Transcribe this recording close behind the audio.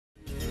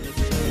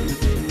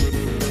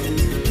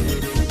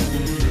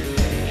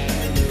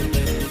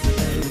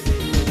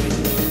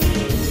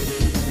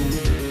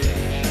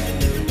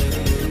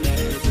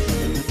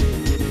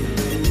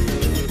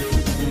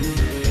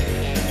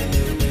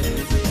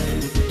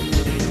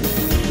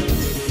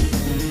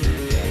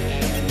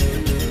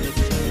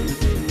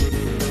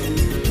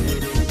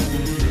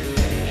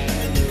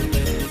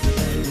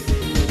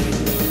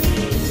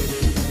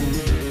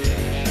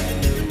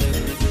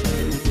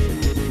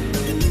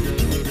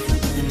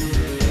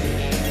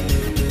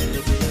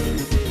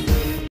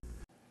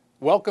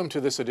Welcome to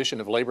this edition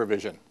of Labor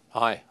Vision.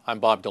 Hi, I'm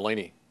Bob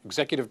Delaney,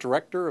 Executive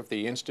Director of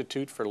the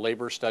Institute for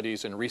Labor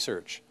Studies and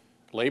Research.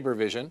 Labor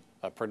Vision,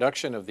 a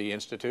production of the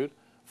Institute,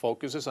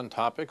 focuses on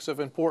topics of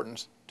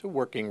importance to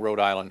working Rhode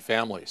Island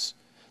families.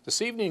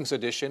 This evening's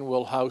edition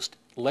will host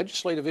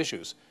Legislative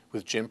Issues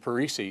with Jim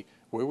Parisi,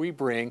 where we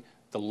bring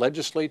the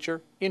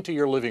legislature into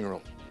your living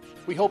room.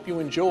 We hope you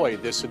enjoy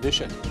this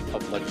edition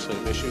of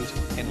Legislative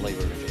Issues and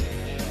Labor Vision.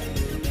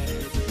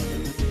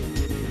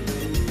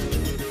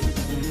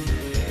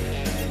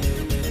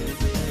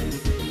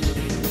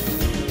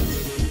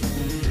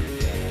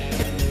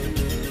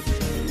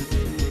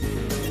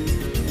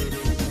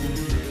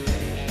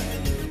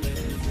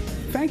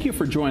 Thank you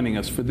for joining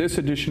us for this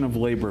edition of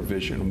Labor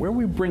Vision, where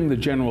we bring the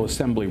General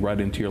Assembly right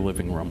into your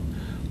living room.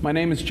 My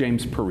name is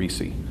James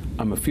Parisi.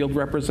 I'm a field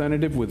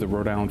representative with the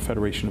Rhode Island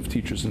Federation of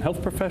Teachers and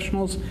Health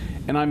Professionals,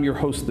 and I'm your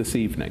host this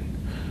evening.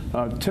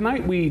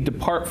 Tonight we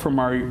depart from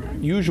our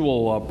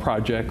usual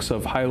projects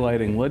of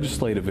highlighting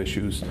legislative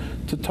issues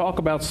to talk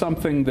about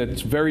something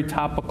that's very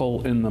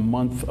topical in the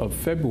month of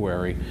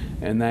February,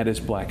 and that is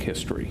Black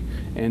History.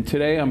 And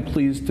today I'm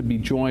pleased to be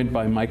joined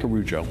by Mike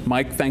Araujo.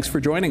 Mike, thanks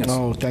for joining us.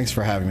 Oh, thanks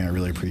for having me. I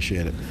really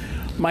appreciate it.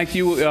 Mike,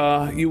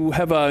 you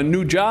have a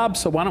new job,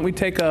 so why don't we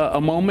take a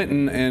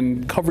moment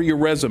and cover your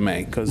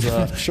resume? Because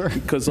sure.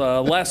 Because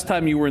last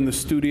time you were in the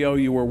studio,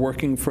 you were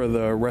working for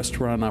the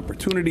Restaurant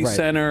Opportunity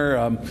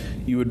Center.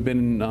 You had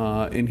been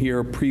in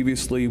here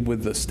previously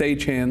with the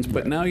Stagehands,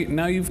 but now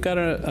you've got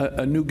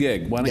a new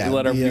gig. Why don't you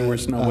let our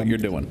viewers know what you're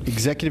doing?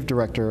 Executive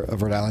Director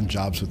of Rhode Island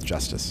Jobs with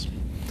Justice.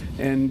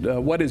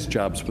 And what is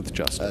Jobs with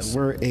Justice?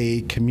 We're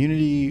a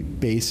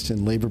community-based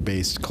and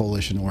labor-based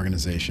coalition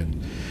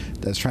organization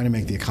that's trying to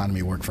make the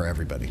economy work for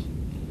everybody.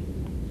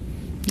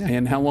 Yeah.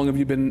 And how long have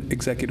you been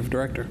Executive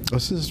Director?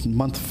 This is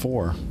month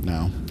 4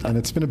 now, and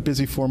it's been a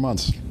busy 4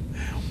 months.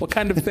 What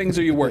kind of things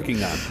are you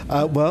working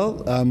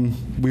on?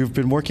 We've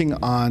been working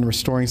on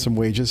restoring some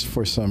wages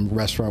for some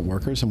restaurant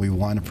workers, and we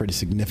won a pretty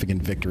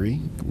significant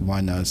victory. We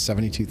won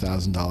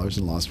 $72,000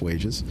 in lost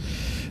wages.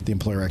 The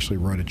employer actually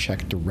wrote a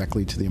check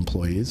directly to the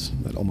employees.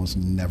 That almost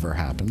never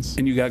happens.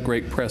 And you got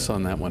great press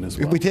on that one as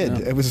well. We did.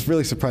 Yeah. It was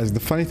really surprising. The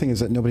funny thing is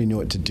that nobody knew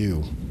what to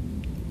do.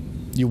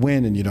 You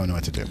win and you don't know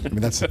what to do. I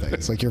mean, that's the thing.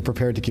 It's like you're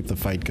prepared to keep the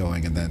fight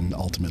going, and then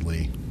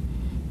ultimately,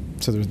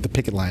 so the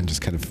picket line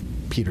just kind of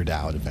petered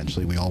out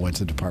eventually. We all went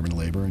to the Department of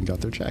Labor and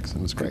got their checks.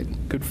 It was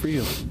great. Good for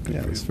you.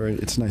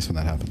 It's nice when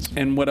that happens.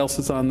 And what else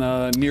is on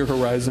the near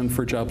horizon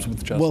for Jobs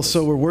with Justice? Well,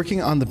 so we're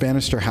working on the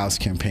Bannister House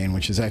campaign,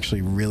 which is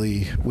actually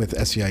really with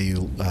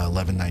SEIU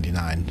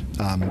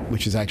 1199,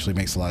 which is actually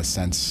makes a lot of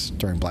sense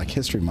during Black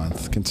History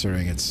Month,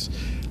 considering it's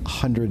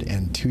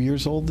 102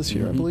 years old this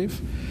year, I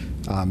believe.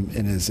 And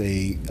is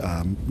a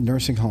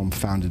nursing home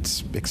founded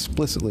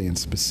explicitly and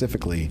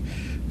specifically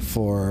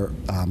for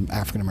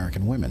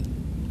African-American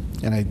women.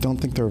 And I don't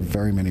think there are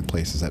very many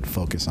places that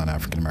focus on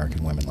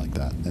African-American women like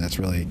that. And it's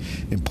really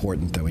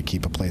important that we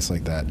keep a place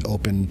like that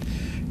open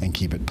and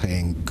keep it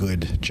paying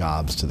good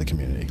jobs to the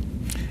community.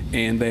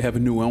 And they have a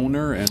new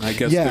owner, and I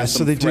guess there's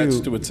some threats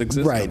to its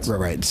existence.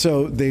 Right.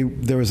 So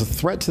there was a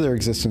threat to their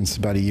existence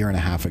about 1.5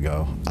 years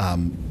ago.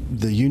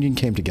 The union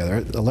came together,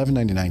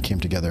 1199 came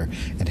together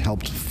and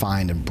helped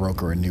find and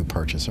broker a new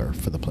purchaser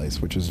for the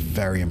place, which was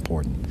very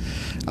important.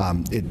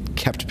 It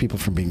kept people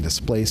from being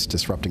displaced,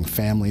 disrupting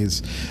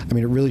families. I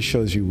mean, it really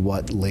shows you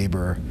what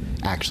labor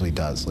actually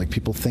does. Like,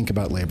 people think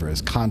about labor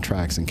as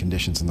contracts and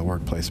conditions in the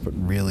workplace, but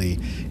really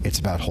it's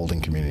about holding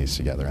communities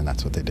together, and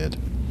that's what they did.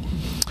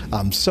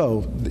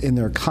 So in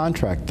their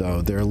contract,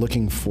 though, they're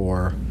looking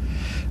for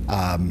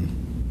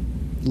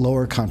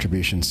lower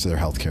contributions to their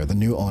health care. The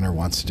new owner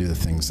wants to do the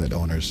things that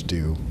owners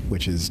do,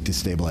 which is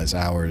destabilize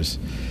hours,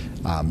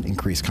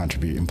 increase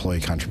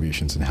employee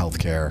contributions in health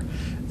care,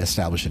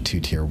 establish a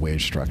 2-tier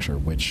wage structure,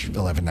 which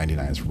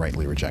 1199 is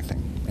rightly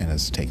rejecting and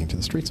is taking to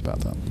the streets about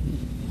that.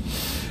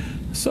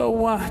 So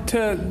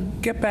to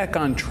get back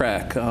on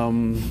track,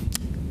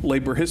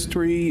 labor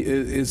history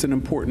is an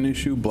important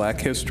issue.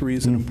 Black history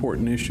is an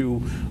important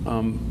issue.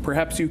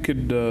 Perhaps you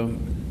could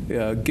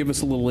give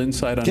us a little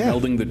insight on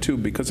melding the two,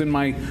 because in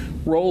my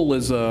role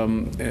as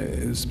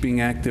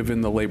being active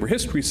in the Labor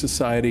History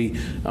Society,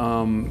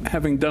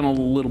 having done a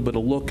little bit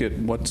of look at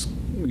what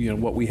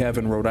we have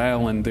in Rhode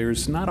Island,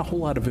 there's not a whole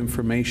lot of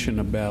information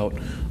about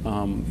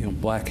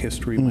Black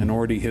history,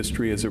 minority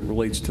history as it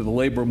relates to the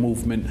labor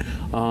movement.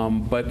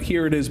 But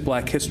here it is,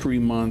 Black History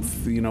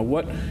Month.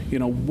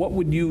 What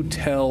would you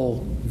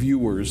tell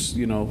viewers,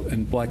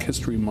 in Black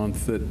History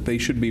Month that they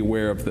should be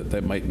aware of that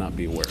they might not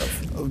be aware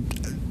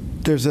of?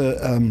 There's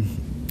a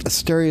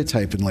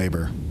stereotype in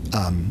labor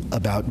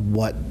about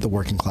what the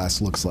working class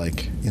looks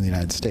like in the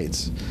United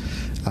States.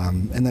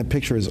 And that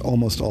picture is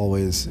almost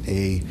always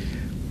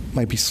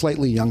might be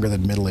slightly younger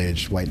than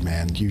middle-aged white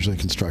man, usually a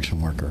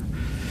construction worker.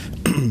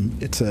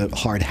 It's a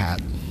hard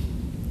hat.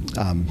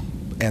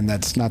 And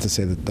that's not to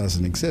say that it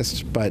doesn't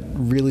exist, but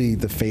really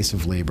the face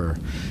of labor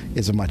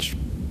is a much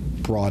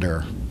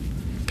broader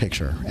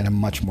picture and a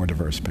much more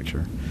diverse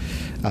picture.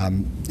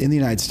 In the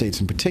United States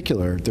in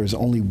particular, there's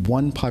only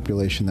one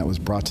population that was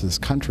brought to this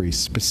country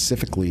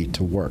specifically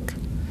to work,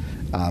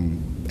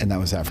 and that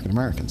was African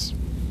Americans.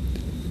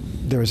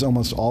 There was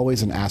almost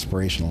always an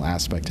aspirational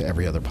aspect to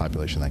every other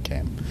population that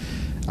came.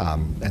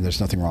 And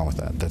there's nothing wrong with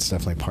that. That's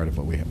definitely part of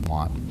what we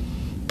want.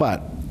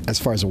 But as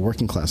far as a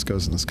working class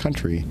goes in this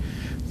country,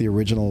 the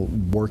original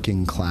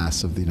working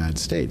class of the United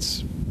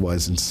States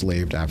was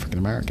enslaved African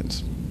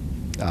Americans.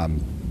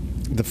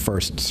 The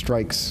first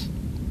strikes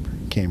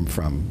came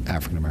from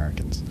African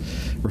Americans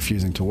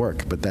refusing to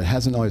work, but that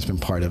hasn't always been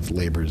part of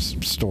labor's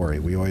story.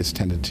 We always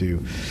tended to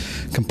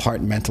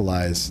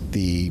compartmentalize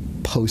the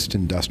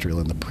post-industrial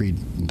and the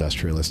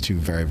pre-industrial as two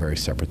very, very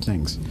separate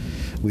things.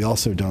 We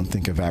also don't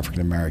think of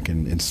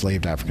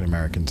enslaved African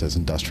Americans as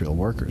industrial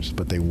workers,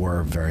 but they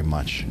were very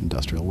much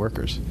industrial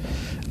workers.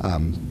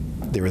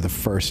 They were the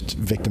first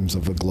victims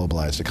of a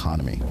globalized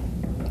economy.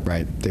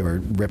 Right? They were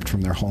ripped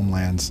from their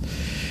homelands,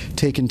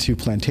 taken to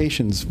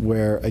plantations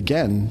where,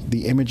 again,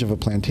 the image of a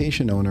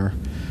plantation owner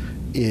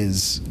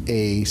is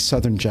a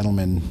southern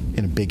gentleman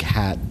in a big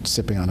hat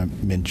sipping on a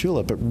mint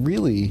julep, but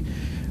really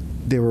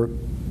they were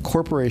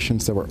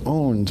corporations that were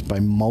owned by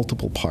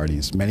multiple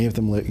parties. Many of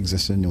them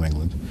existed in New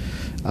England.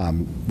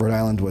 Rhode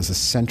Island was a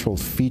central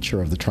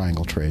feature of the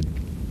triangle trade,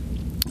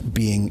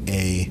 being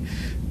a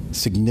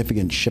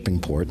significant shipping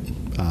port.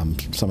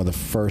 Some of the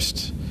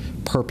first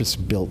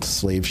purpose-built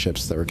slave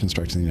ships that were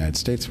constructed in the United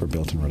States were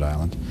built in Rhode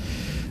Island,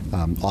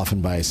 often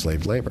by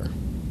slave labor.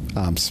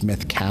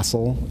 Smith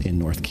Castle in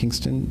North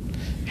Kingston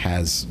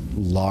has a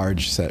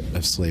large set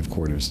of slave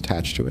quarters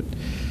attached to it.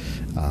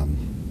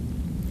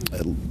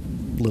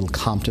 Little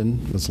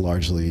Compton was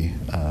largely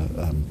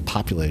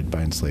populated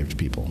by enslaved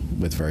people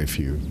with very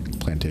few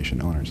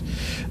plantation owners.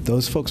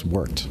 Those folks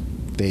worked.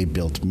 They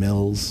built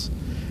mills,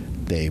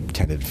 they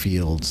tended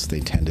fields, they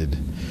tended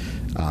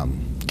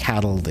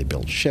cattle, they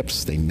built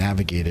ships, they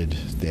navigated,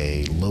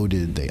 they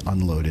loaded, they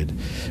unloaded,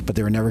 but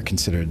they were never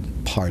considered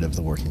part of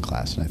the working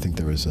class, and I think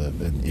there was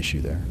an issue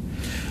there.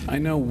 I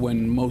know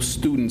when most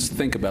students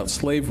think about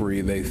slavery,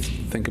 they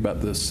think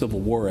about the Civil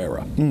War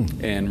era.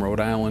 And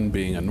Rhode Island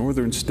being a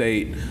northern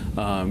state,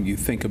 you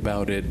think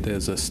about it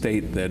as a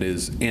state that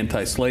is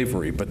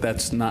anti-slavery, but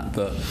that's not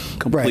the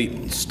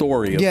complete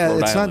story of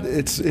Rhode Island.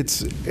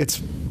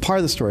 It's part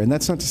of the story, and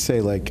that's not to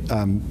say like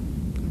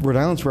Rhode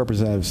Island's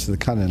representatives to the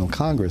Continental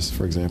Congress,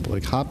 for example,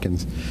 like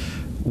Hopkins,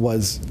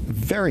 was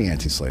very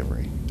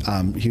anti-slavery.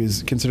 He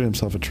was considered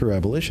himself a true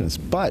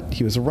abolitionist, but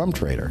he was a rum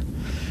trader.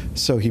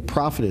 So he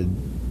profited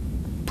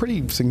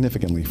pretty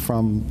significantly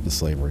from the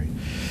slavery.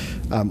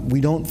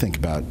 We don't think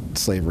about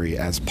slavery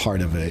as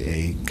part of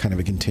a kind of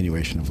a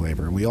continuation of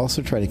labor. We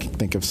also try to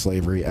think of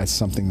slavery as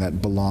something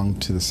that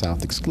belonged to the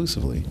South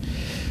exclusively.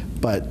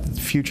 But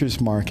the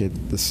futures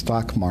market, the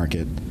stock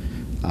market,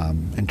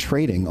 and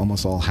trading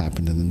almost all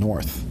happened in the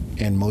North.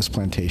 And most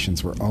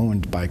plantations were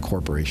owned by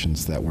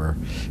corporations that were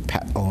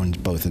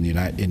owned both in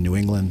New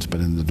England,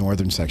 but in the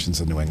northern sections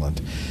of New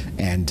England,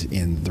 and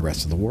in the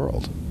rest of the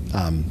world.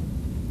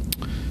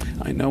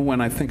 I know when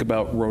I think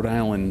about Rhode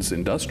Island's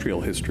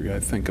industrial history, I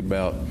think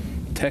about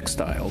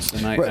textiles,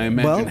 and I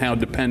imagine how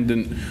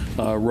dependent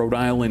Rhode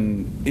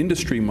Island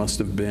industry must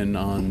have been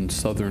on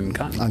southern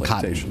cotton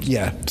plantations.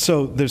 Yeah.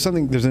 So there's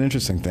an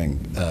interesting thing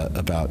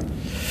about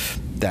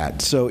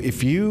that. So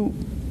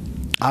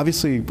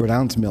obviously Rhode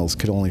Island's mills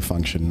could only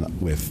function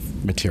with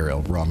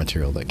raw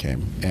material that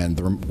came, and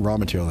the raw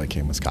material that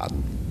came was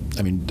cotton.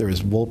 I mean, there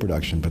was wool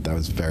production, but that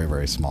was very,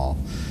 very small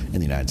in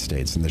the United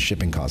States, and the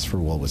shipping cost for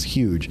wool was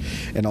huge,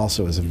 and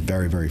also is a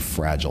very, very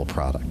fragile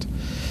product.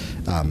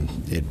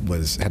 It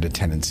had a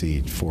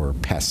tendency for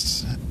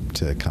pests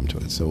to come to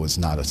it, so it was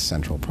not a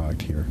central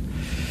product here.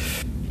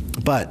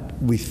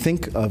 But we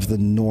think of the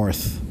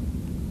North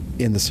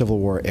in the Civil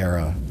War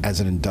era as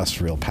an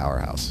industrial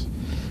powerhouse,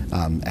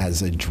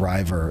 as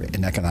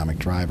an economic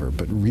driver,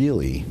 but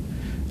really,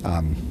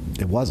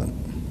 it wasn't.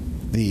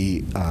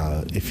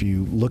 If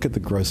you look at the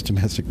gross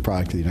domestic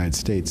product of the United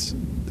States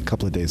a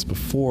couple of days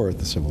before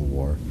the Civil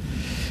War,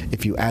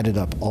 if you added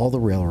up all the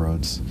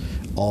railroads,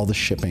 all the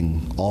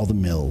shipping, all the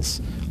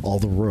mills, all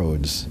the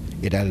roads,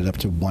 it added up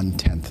to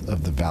 1/10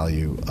 of the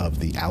value of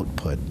the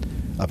output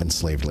of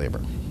enslaved labor,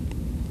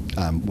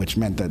 which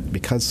meant that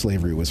because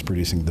slavery was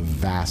producing the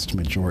vast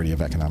majority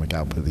of economic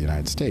output of the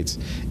United States,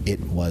 it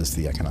was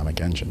the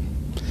economic engine.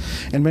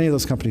 And many of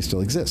those companies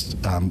still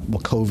exist.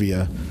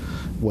 Wachovia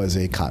was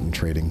a cotton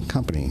trading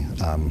company.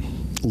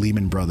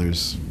 Lehman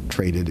Brothers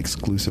traded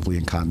exclusively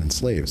in cotton and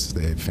slaves.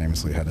 They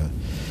famously had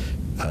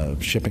a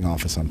shipping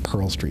office on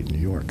Pearl Street in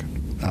New York.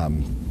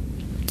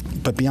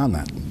 But beyond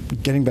that,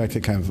 getting back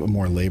to kind of a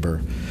more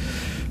labor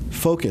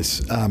focus,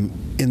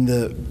 in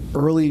the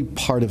early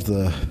part of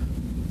the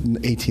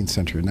 18th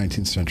century,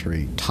 19th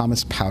century,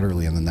 Thomas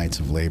Powderly and the Knights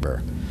of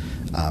Labor,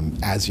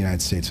 as the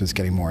United States was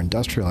getting more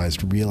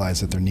industrialized,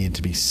 realized that there needed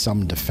to be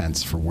some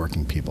defense for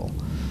working people.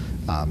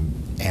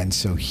 And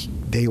so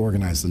they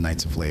organized the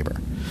Knights of Labor.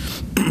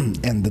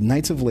 And the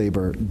Knights of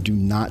Labor do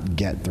not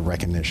get the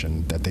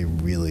recognition that they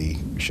really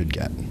should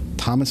get.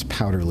 Thomas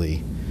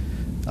Powderly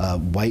a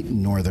white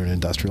northern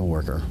industrial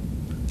worker,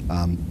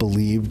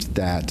 believed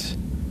that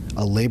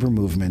a labor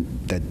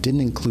movement that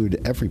didn't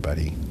include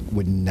everybody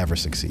would never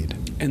succeed.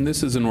 And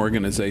this is an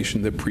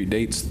organization that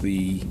predates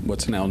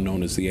what's now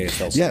known as the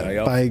AFL-CIO.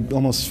 Yeah, by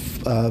almost,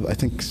 I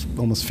think,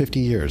 almost 50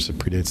 years. It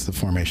predates the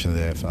formation of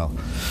the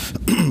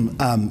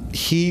AFL.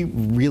 He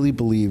really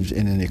believed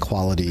in an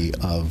equality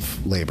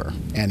of labor,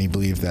 and he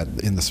believed that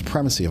in the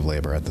supremacy of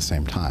labor at the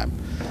same time,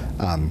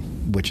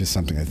 which is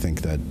something I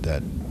think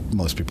that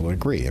most people would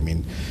agree. I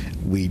mean,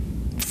 we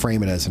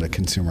frame it as a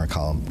consumer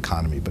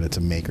economy, but it's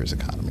a maker's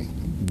economy.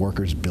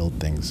 Workers build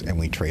things and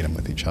we trade them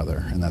with each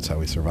other, and that's how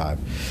we survive.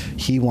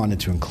 He wanted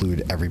to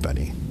include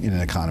everybody in an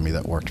economy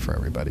that worked for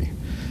everybody.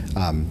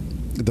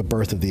 The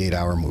birth of the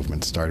 8-hour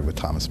movement started with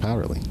Thomas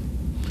Powderly,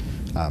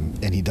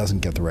 and he doesn't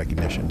get the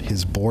recognition.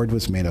 His board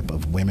was made up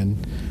of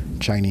women,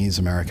 Chinese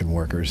American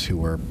workers who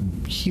were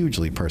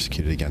hugely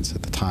persecuted against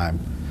at the time,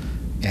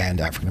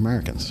 and African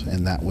Americans,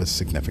 and that was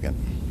significant.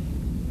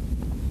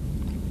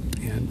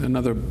 And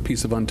another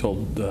piece of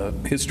untold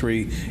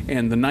history,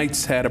 and the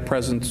Knights had a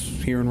presence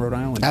here in Rhode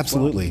Island.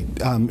 Absolutely.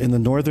 As well. In the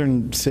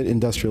northern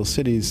industrial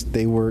cities,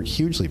 they were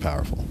hugely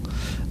powerful.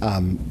 I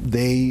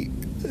mean,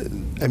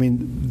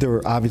 there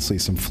were obviously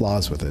some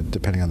flaws with it,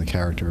 depending on the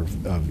character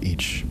of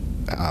each,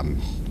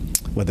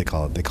 what they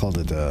call it? They called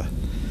it a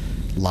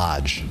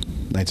lodge.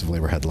 Knights of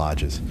Labor had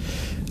lodges.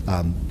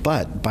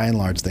 But by and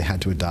large, they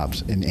had to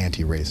adopt an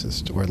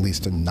anti-racist, or at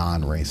least a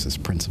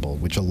non-racist principle,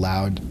 which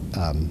allowed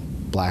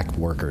black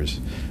workers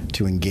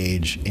to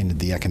engage in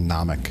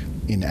economic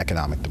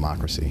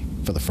democracy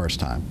for the first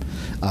time.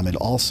 It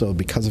also,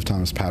 because of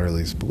Thomas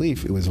Powderly's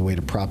belief, it was a way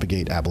to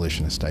propagate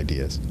abolitionist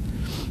ideas,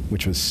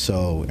 which was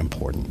so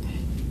important.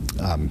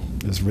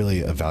 It was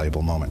really a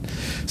valuable moment.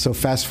 So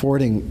fast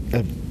forwarding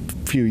a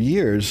few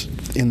years,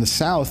 in the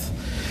South,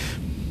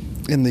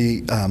 in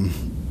the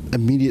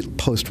immediate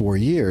post-war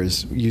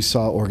years, you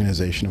saw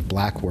organization of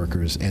black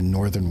workers and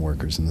northern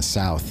workers in the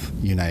South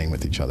uniting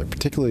with each other,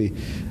 particularly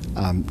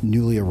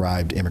newly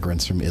arrived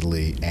immigrants from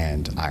Italy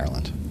and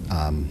Ireland,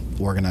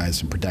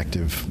 organized in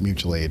protective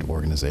mutual aid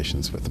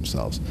organizations with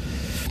themselves.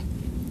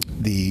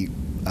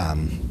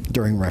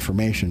 During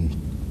Reformation,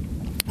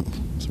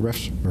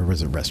 or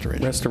was it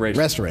Restoration?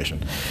 Restoration.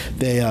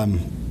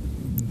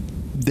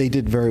 They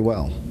did very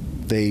well.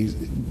 They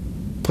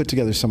put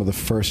together some of the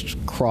first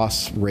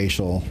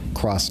cross-racial,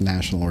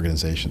 cross-national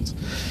organizations.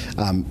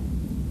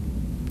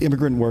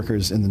 Immigrant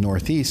workers in the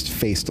Northeast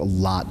faced a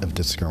lot of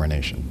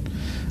discrimination.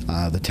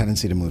 The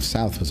tendency to move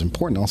south was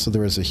important. Also,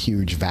 there was a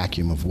huge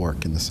vacuum of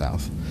work in the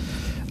South.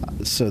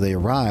 So they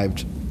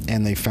arrived,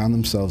 and they found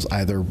themselves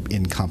either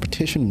in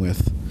competition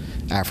with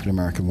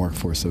African-American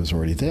workforce that was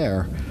already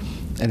there,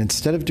 and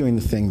instead of doing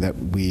the thing that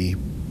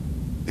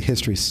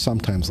history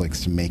sometimes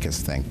likes to make us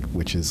think,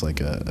 which is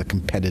like a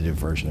competitive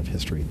version of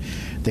history,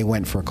 they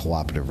went for a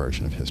cooperative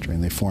version of history,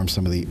 and they formed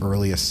some of the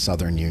earliest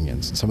Southern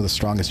unions. Some of the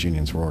strongest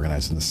unions were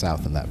organized in the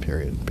South in that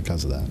period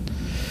because of that.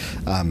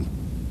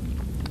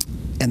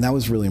 And that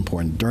was really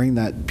important. During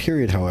that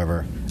period,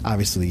 however,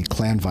 obviously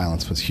Klan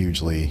violence was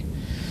hugely,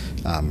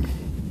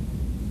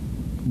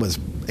 was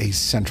a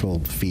central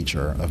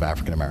feature of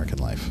African American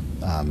life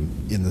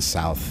in the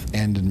South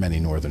and in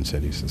many northern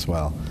cities as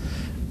well.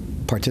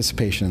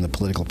 Participation in the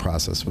political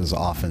process was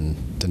often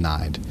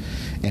denied.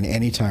 And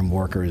anytime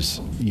workers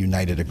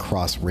united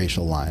across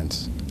racial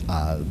lines,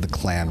 the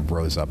Klan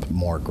rose up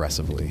more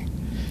aggressively.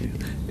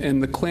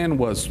 And the Klan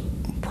was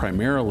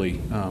primarily,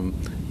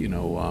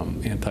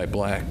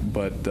 anti-black,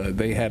 but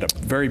they had a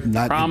very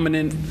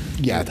prominent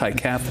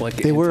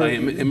anti-Catholic,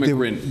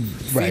 anti-immigrant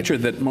feature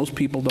that most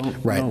people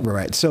don't know.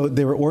 Right. So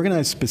they were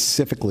organized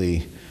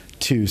specifically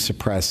to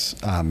suppress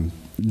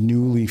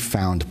newly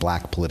found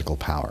black political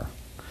power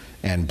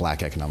and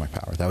black economic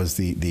power. That was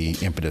the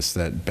impetus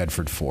that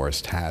Bedford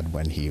Forrest had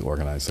when he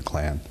organized the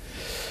Klan.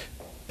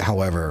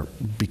 However,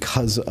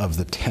 because of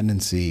the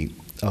tendency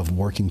of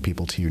working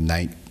people to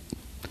unite,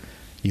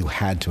 you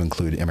had to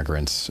include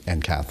immigrants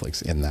and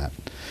Catholics in that.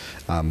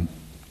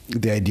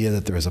 The idea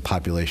that there was a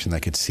population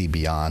that could see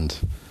beyond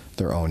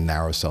their own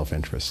narrow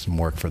self-interest and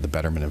work for the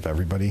betterment of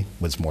everybody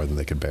was more than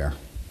they could bear.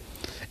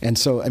 And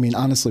so, I mean,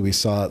 honestly, we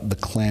saw the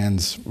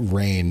Klan's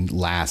reign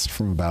last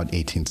from about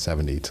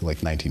 1870 to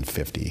like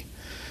 1950.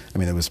 I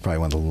mean, it was probably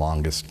one of the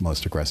longest,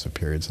 most aggressive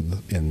periods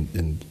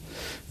in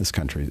this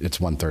country. It's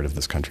 1/3 of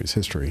this country's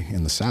history.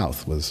 In the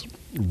South was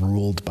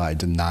ruled by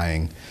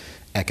denying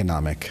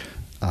economic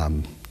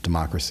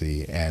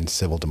democracy and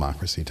civil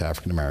democracy to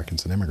African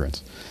Americans and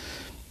immigrants.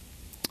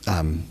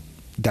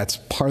 That's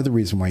part of the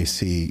reason why you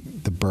see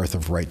the birth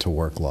of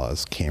right-to-work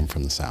laws came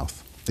from the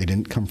South. They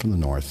didn't come from the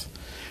North.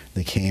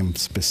 They came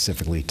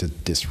specifically to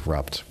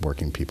disrupt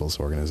working people's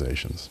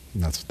organizations.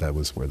 And that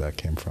was where that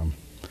came from.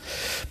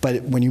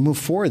 But when you move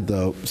forward,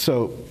 though,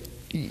 so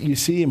you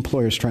see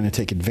employers trying to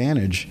take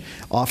advantage,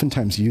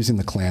 oftentimes using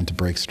the Klan to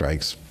break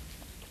strikes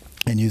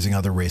and using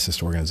other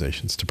racist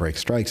organizations to break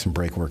strikes and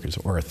break workers,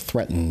 or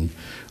threaten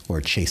or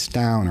chase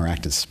down or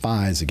act as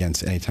spies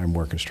against any time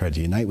workers tried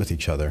to unite with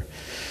each other.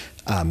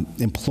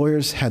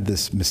 Employers had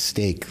this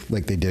mistake,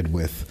 like they did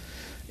with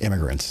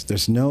immigrants.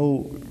 There's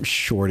no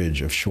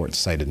shortage of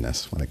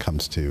short-sightedness when it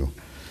comes to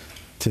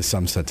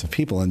some sets of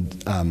people.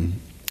 And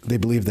they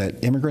believe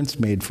that immigrants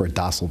made for a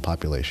docile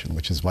population,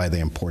 which is why they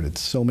imported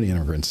so many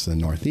immigrants to the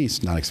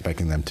Northeast, not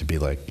expecting them to be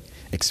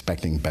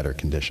expecting better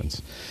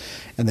conditions.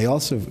 And they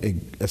also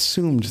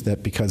assumed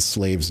that because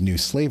slaves knew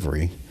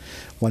slavery,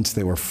 once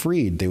they were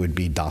freed, they would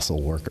be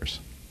docile workers.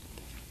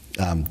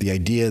 The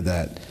idea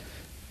that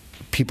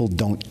people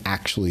don't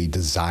actually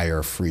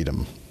desire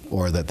freedom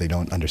or that they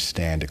don't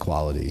understand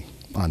equality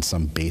on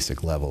some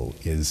basic level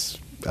is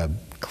a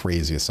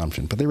crazy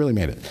assumption, but they really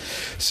made it.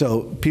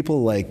 So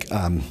people like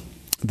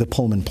the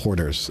Pullman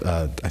porters,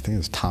 I think it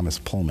was Thomas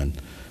Pullman,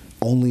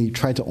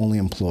 tried to only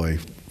employ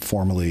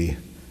formerly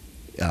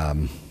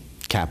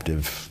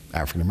captive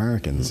African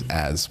Americans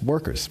as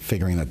workers,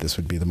 figuring that this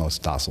would be the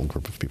most docile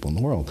group of people in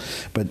the world.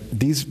 But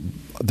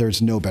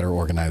there's no better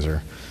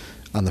organizer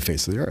on the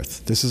face of the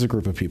earth. This is a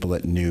group of people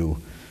that knew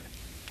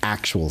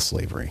actual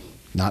slavery,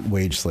 not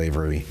wage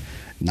slavery,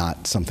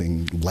 not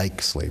something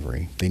like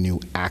slavery. They knew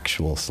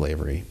actual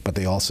slavery, but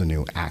they also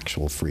knew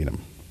actual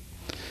freedom.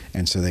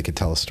 And so they could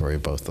tell a story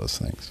of both those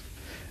things.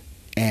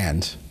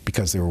 And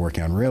because they were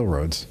working on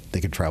railroads,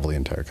 they could travel the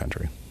entire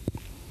country.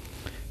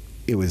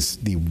 It was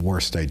the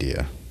worst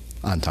idea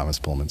on Thomas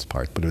Pullman's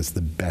part, but it was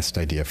the best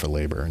idea for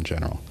labor in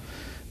general.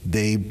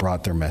 They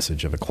brought their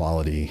message of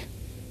equality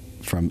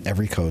from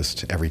every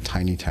coast, every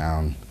tiny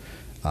town.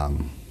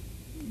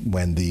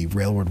 When the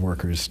railroad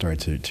workers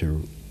started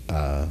to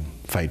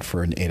fight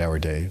for an 8-hour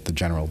day,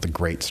 the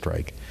Great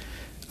Strike,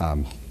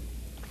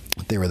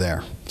 they were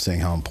there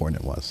saying how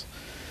important it was.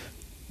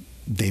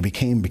 They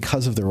became,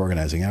 because of their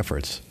organizing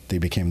efforts, they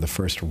became the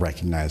first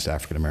recognized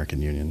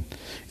African-American union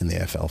in the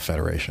AFL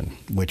Federation,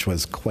 which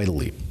was quite a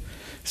leap.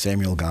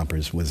 Samuel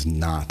Gompers was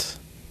not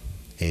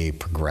a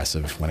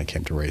progressive when it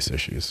came to race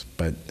issues,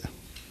 but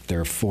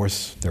their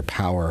force, their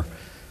power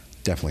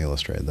definitely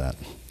illustrated that.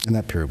 And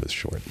that period was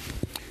short.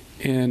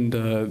 And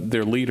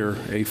their leader,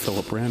 A.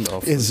 Philip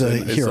Randolph, is a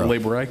hero. A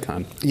labor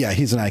icon. Yeah,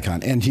 he's an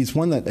icon. And he's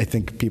one that I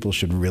think people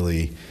should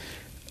really,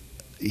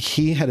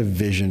 he had a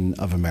vision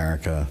of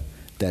America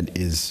that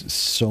is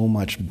so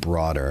much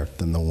broader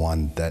than the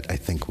one that I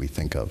think we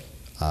think of.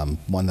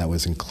 One that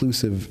was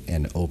inclusive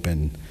and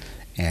open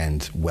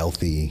and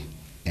wealthy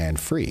and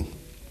free.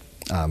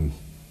 And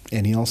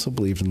he also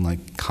believed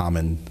in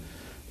common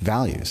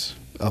values,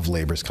 of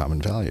labor's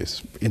common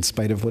values, in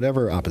spite of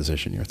whatever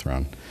opposition you're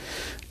thrown.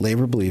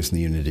 Labor believes in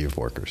the unity of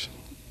workers.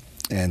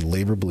 And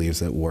labor believes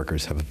that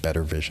workers have a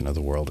better vision of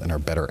the world and are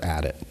better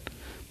at it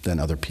than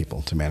other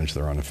people to manage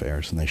their own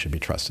affairs, and they should be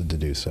trusted to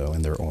do so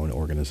in their own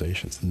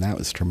organizations. And that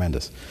was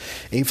tremendous.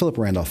 A. Philip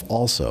Randolph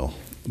also,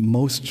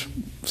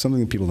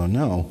 something that people don't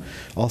know,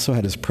 also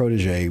had his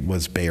protege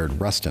was Bayard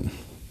Rustin.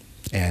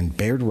 And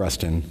Bayard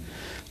Rustin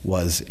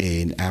was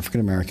an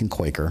African-American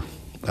Quaker,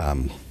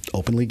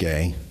 openly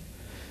gay,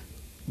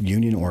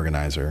 union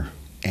organizer,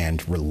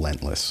 and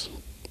relentless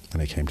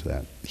when it came to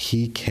that.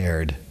 He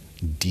cared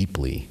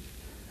deeply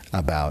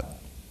about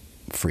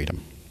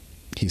freedom.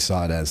 He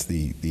saw it as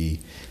the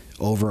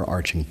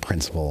overarching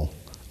principle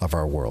of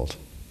our world.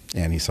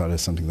 And he saw it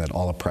as something that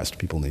all oppressed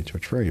people need to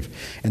achieve.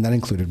 And that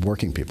included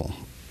working people.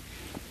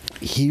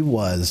 He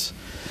was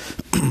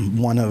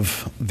one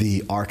of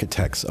the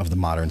architects of the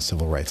modern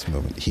civil rights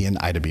movement, he and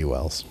Ida B.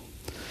 Wells.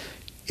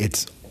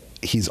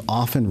 He's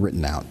often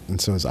written out, and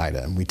so is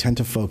Ida. And we tend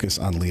to focus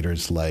on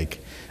leaders like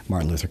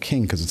Martin Luther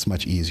King because it's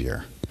much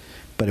easier.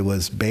 But it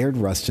was Bayard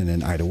Rustin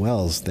and Ida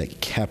Wells that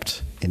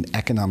kept an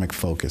economic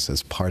focus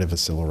as part of a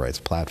civil rights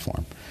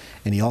platform.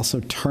 And he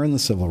also turned the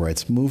civil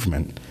rights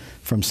movement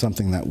from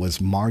something that was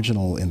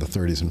marginal in the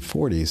 30s and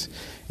 40s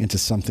into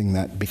something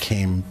that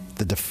became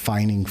the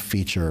defining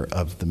feature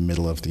of the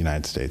middle of the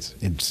United States.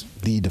 It's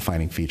the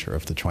defining feature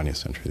of the 20th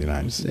century of the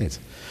United States,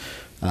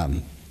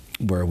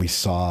 where we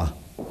saw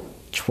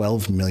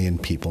 12 million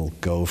people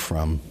go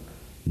from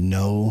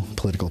no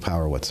political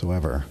power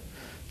whatsoever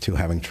to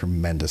having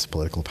tremendous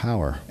political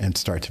power and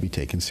start to be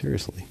taken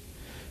seriously.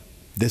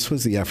 This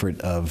was the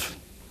effort of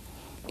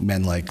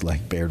men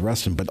like Bayard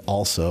Rustin, but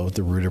also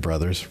the Ruther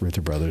brothers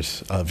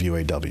of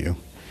UAW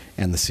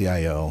and the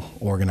CIO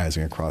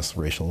organizing across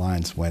racial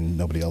lines when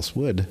nobody else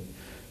would.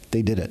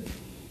 They did it.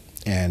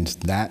 And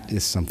that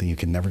is something you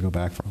can never go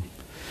back from.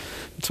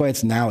 That's why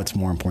it's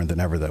more important than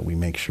ever that we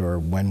make sure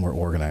when we're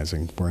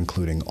organizing, we're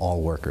including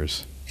all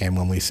workers. And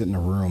when we sit in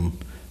a room,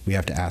 we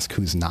have to ask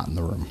who's not in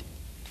the room.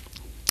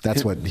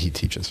 That's what he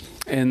teaches.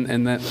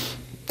 And that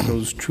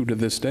goes true to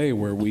this day,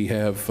 where we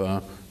have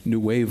a new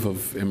wave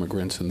of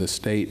immigrants in this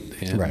state,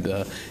 and right.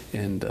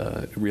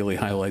 It really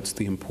highlights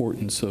the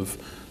importance of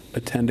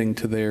attending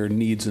to their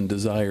needs and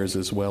desires,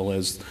 as well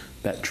as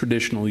that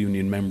traditional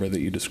union member that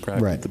you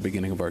described right. at the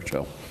beginning of our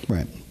show.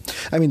 Right.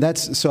 I mean,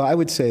 so I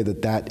would say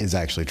that is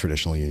actually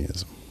traditional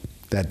unionism.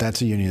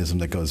 That's a unionism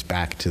that goes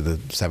back to the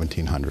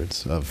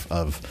 1700s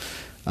of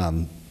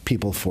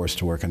people forced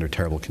to work under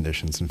terrible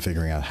conditions and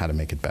figuring out how to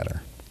make it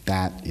better.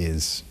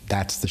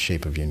 That's the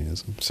shape of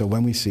unionism. So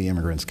when we see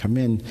immigrants come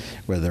in,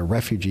 whether they're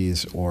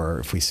refugees or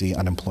if we see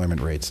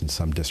unemployment rates in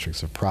some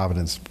districts of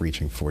Providence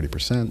reaching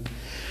 40%,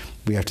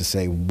 we have to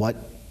say, what,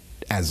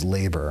 as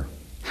labor,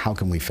 how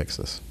can we fix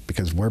this?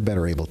 Because we're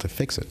better able to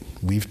fix it.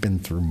 We've been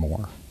through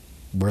more.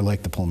 We're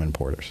like the Pullman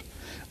porters.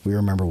 We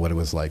remember what it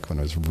was like when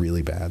it was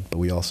really bad, but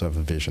we also have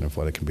a vision of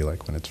what it can be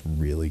like when it's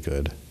really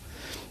good.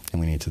 And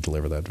we need to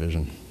deliver that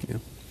vision. Yeah.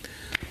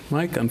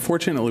 Mike,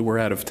 unfortunately, we're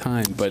out of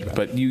time,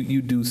 but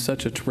you do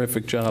such a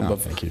terrific job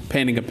of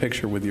painting a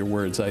picture with your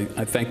words. I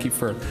thank you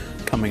for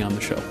coming on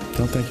the show.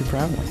 No, thank you for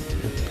having me.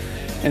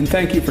 And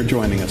thank you for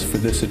joining us for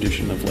this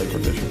edition of Labor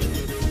Vision.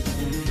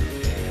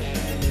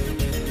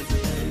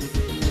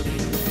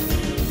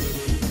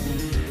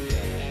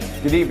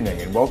 Good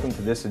evening and welcome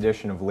to this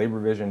edition of Labor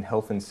Vision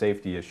Health and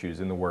Safety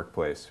Issues in the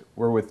Workplace.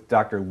 We're with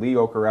Dr. Lee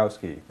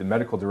Okurowski, the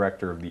Medical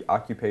Director of the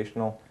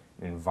Occupational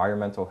and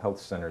Environmental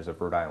Health Centers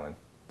of Rhode Island.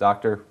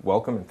 Doctor,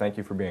 welcome and thank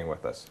you for being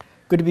with us.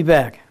 Good to be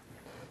back.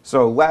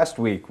 So last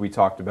week we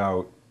talked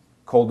about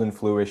cold and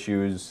flu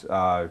issues,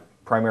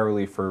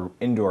 primarily for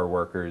indoor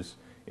workers,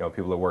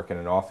 people that work in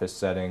an office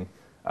setting.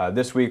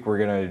 This week we're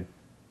going to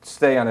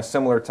stay on a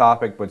similar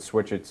topic but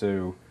switch it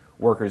to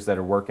workers that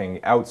are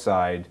working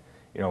outside,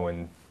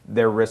 and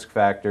their risk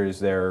factors,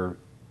 their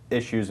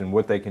issues, and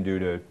what they can do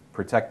to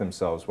protect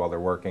themselves while they're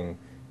working,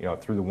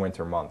 through the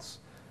winter months.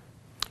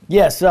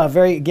 Yes, a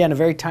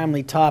very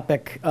timely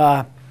topic.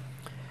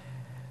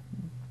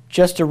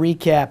 Just to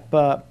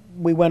recap,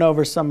 we went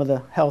over some of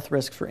the health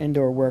risks for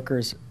indoor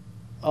workers.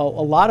 A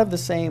lot of the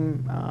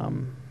same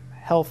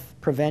health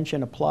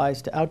prevention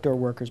applies to outdoor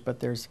workers, but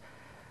there's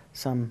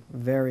some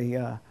very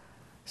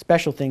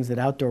special things that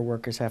outdoor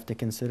workers have to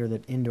consider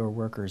that indoor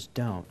workers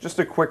don't. Just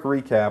a quick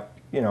recap,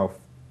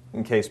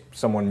 in case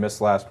someone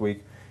missed last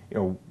week,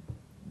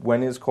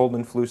 when is cold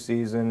and flu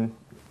season?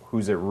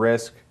 Who's at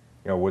risk?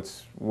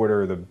 What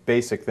are the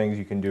basic things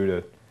you can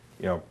do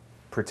to,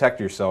 protect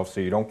yourself so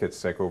you don't get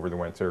sick over the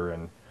winter,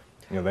 and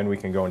then we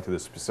can go into the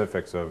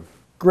specifics of.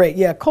 Great,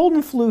 yeah, cold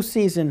and flu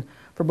season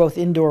for both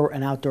indoor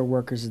and outdoor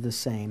workers is the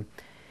same.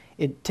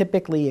 It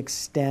typically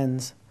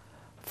extends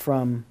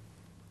from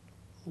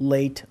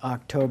late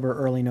October,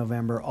 early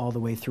November, all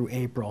the way through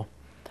April.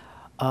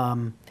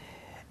 And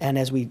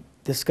as we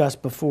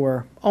discussed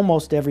before,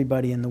 almost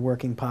everybody in the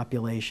working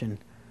population,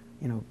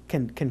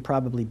 can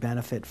probably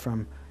benefit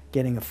from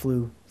getting a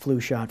flu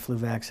shot, flu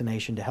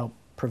vaccination to help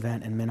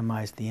prevent and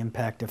minimize the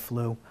impact of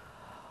flu.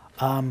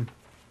 The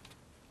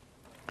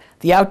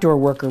outdoor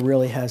worker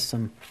really has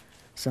some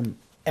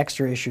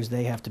extra issues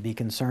they have to be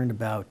concerned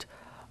about.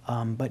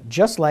 But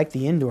just like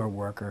the indoor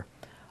worker,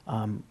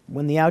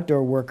 when the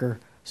outdoor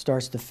worker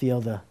starts to feel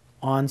the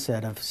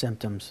onset of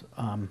symptoms,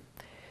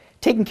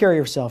 taking care of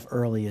yourself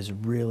early is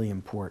really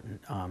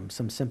important.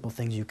 Some simple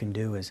things you can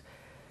do is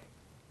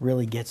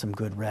really get some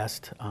good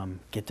rest,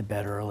 get to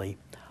bed early,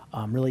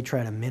 really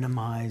try to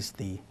minimize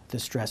the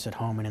stress at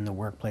home and in the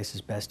workplace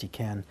as best you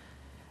can,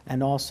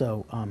 and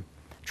also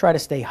try to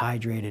stay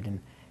hydrated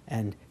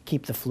and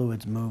keep the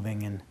fluids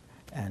moving,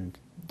 and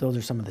those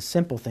are some of the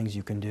simple things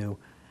you can do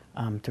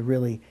to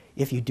really,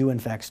 if you do in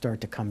fact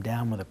start to come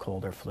down with a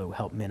cold or flu,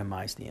 help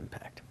minimize the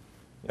impact.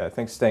 Yeah, I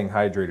think staying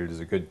hydrated is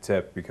a good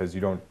tip because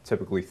you don't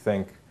typically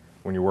think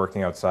when you're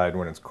working outside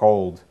when it's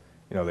cold,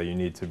 that you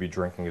need to be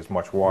drinking as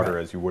much water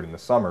as you would in the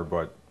summer,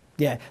 but.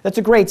 Yeah, that's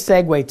a great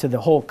segue to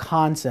the whole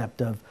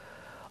concept of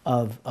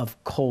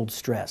cold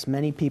stress.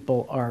 Many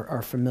people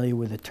are familiar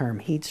with the term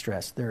heat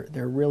stress.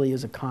 There really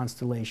is a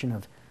constellation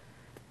of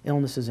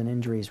illnesses and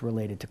injuries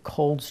related to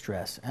cold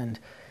stress. And,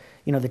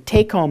 the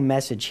take-home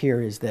message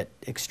here is that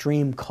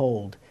extreme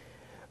cold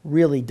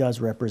really does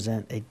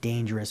represent a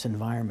dangerous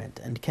environment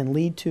and can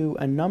lead to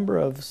a number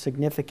of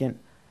significant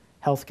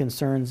health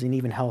concerns and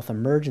even health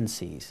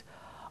emergencies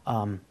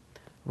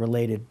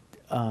related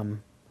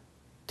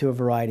to a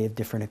variety of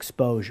different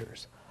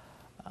exposures.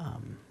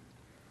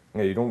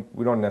 Yeah,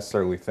 we don't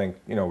necessarily think,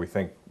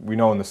 we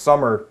know in the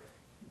summer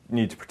you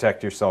need to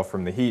protect yourself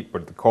from the heat,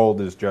 but the cold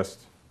is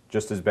just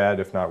as bad,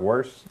 if not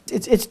worse.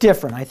 It's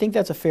different. I think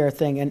that's a fair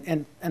thing,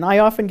 and I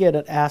often get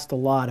asked a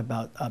lot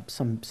about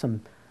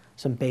some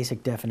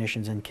basic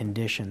definitions and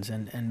conditions,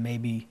 and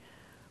maybe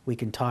we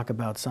can talk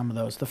about some of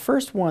those. The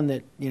first one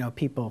that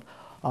people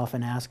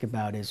often ask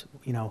about is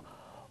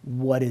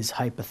what is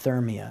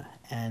hypothermia,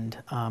 and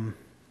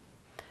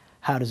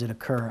how does it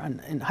occur?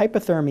 And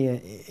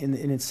hypothermia,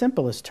 in its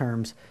simplest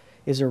terms,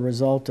 is a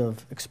result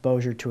of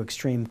exposure to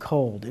extreme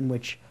cold, in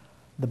which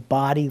the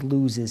body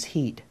loses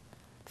heat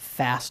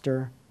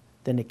faster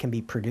than it can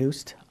be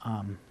produced.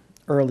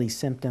 Early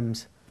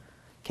symptoms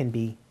can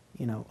be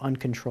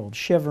uncontrolled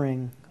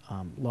shivering,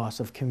 loss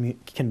of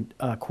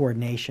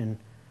coordination,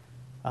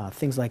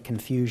 things like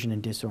confusion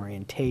and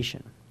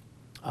disorientation.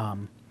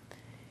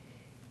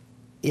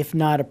 If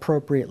not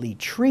appropriately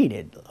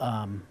treated,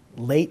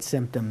 late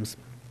symptoms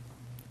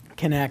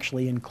can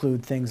actually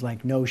include things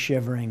like no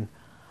shivering,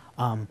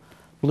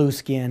 blue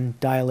skin,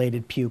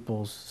 dilated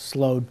pupils,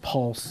 slowed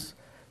pulse,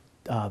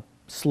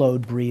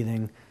 slowed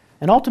breathing,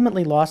 and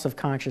ultimately loss of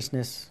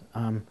consciousness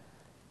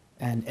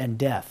and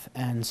death.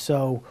 And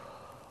so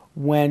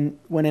when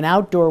an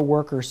outdoor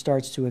worker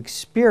starts to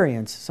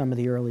experience some of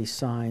the early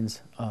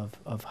signs of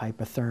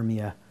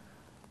hypothermia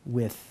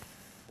with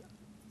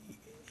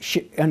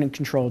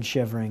uncontrolled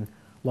shivering,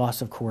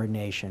 loss of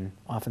coordination,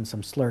 often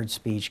some slurred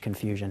speech,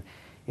 confusion,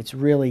 it's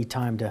really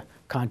time to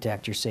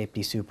contact your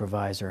safety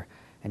supervisor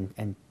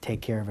and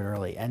take care of it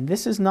early. And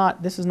this is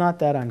not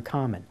that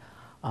uncommon.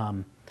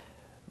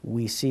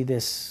 We see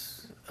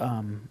this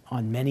on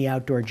many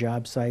outdoor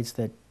job sites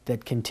that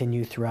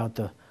continue throughout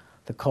the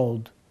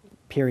cold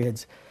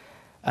periods.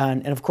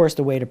 And of course,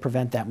 the way to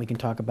prevent that, and we can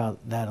talk about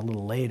that a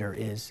little later,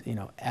 is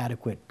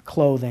adequate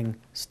clothing,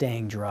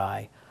 staying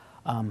dry.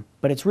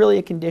 But it's really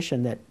a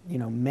condition that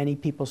many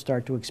people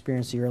start to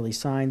experience the early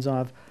signs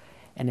of,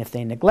 and if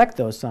they neglect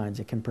those signs,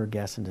 it can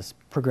progress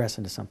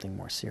into something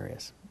more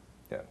serious.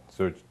 Yeah.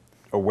 So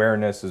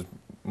awareness is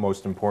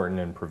most important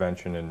in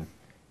prevention, and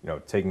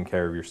taking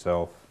care of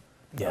yourself.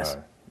 Yes.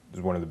 Is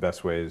one of the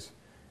best ways.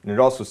 And it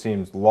also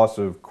seems loss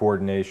of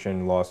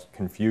coordination,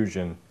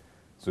 confusion.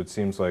 So it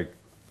seems like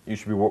you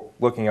should be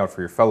looking out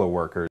for your fellow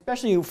workers.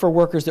 Especially for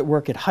workers that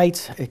work at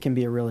heights, it can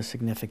be a really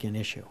significant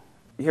issue.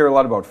 You hear a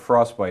lot about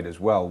frostbite as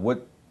well.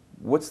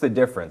 What's the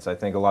difference? I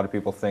think a lot of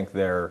people think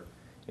they're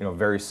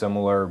very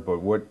similar, but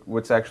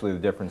what's actually the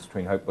difference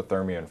between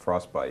hypothermia and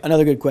frostbite?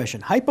 Another good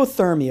question.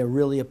 Hypothermia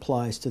really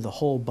applies to the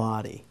whole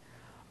body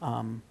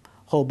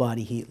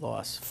heat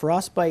loss.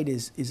 Frostbite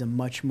is a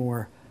much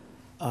more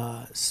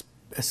a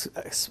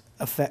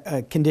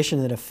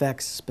condition that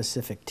affects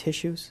specific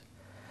tissues.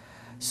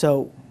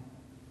 So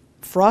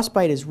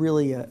frostbite is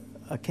really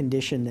a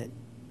condition that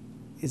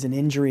is an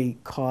injury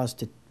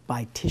caused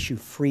by tissue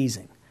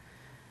freezing.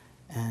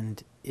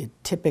 And it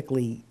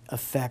typically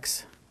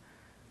affects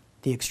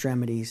the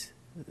extremities,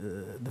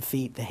 the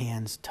feet, the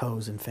hands,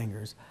 toes, and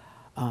fingers,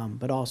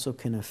 but also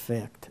can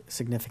affect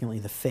significantly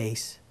the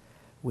face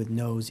with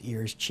nose,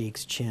 ears,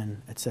 cheeks,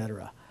 chin,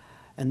 etc.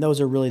 And those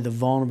are really the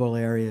vulnerable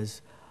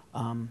areas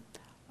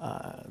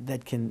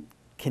that can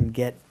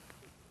get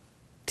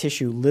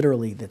tissue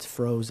literally that's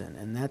frozen.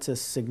 And that's a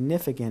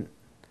significant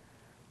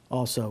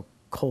also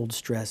cold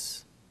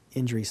stress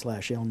injury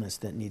 / illness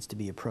that needs to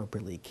be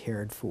appropriately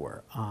cared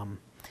for.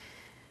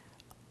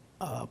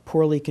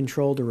 Poorly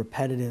controlled or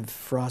repetitive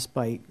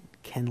frostbite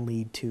can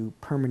lead to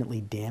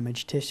permanently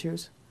damaged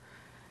tissues.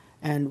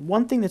 And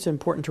one thing that's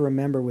important to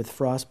remember with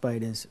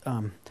frostbite is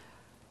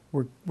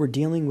we're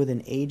dealing with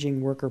an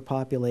aging worker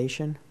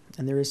population,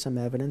 and there is some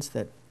evidence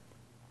that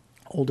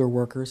older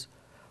workers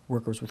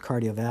with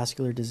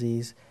cardiovascular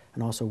disease,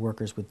 and also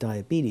workers with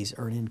diabetes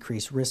are at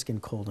increased risk in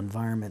cold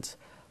environments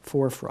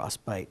for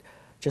frostbite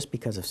just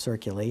because of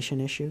circulation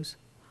issues.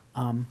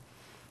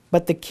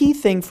 But the key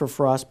thing for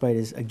frostbite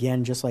is,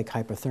 again, just like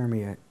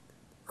hypothermia,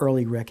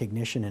 early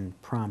recognition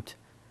and prompt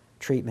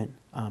treatment.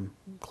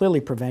 Clearly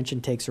prevention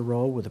takes a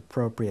role with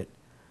appropriate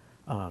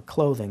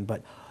clothing,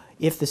 but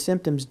if the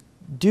symptoms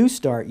do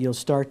start, you'll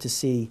start to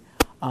see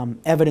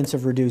evidence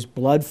of reduced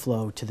blood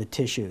flow to the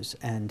tissues.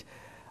 And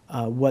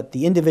what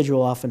the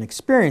individual often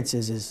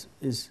experiences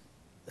is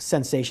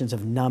sensations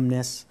of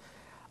numbness,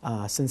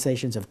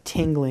 sensations of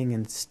tingling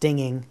and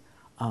stinging.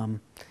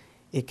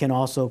 It can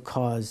also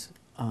cause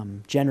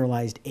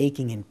generalized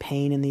aching and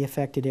pain in the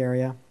affected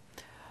area.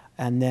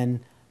 And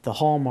then the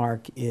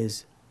hallmark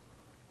is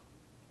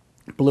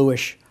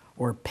bluish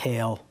or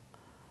pale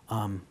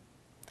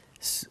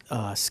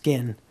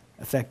skin,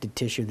 affected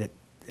tissue that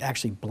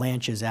actually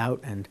blanches out,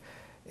 and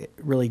it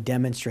really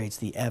demonstrates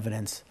the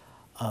evidence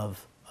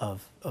of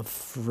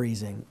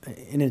freezing.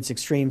 In its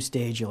extreme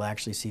stage, you'll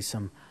actually see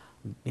some,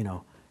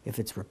 if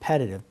it's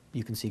repetitive,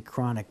 you can see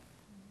chronic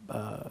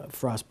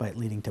frostbite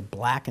leading to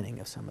blackening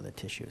of some of the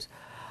tissues.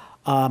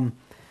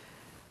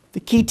 The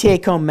key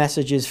take-home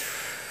messages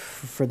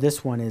for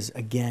this one is,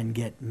 again,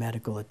 get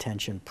medical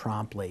attention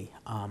promptly.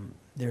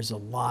 There's a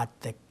lot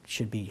that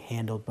should be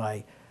handled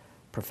by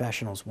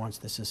professionals once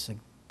this is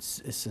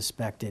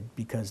suspected,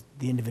 because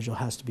the individual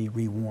has to be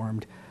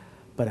rewarmed.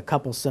 But a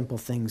couple simple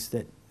things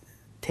that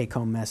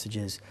take-home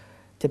messages: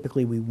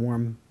 typically we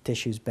warm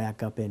tissues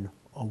back up in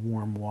a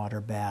warm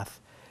water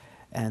bath.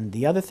 And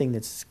the other thing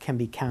that can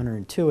be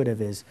counterintuitive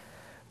is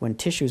when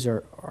tissues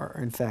are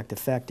in fact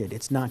affected,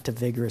 it's not to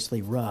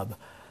vigorously rub,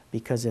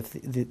 because if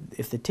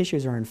the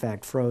tissues are in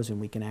fact frozen,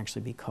 we can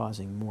actually be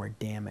causing more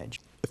damage.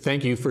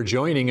 Thank you for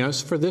joining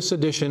us for this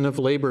edition of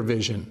Labor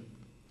Vision.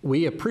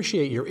 We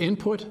appreciate your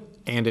input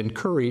and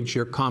encourage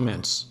your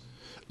comments.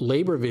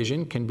 Labor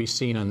Vision can be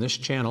seen on this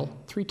channel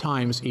 3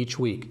 times each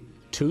week: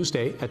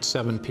 Tuesday at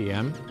 7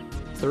 p.m.,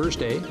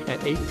 Thursday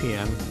at 8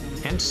 p.m.,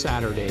 and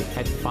Saturday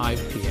at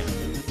 5 p.m.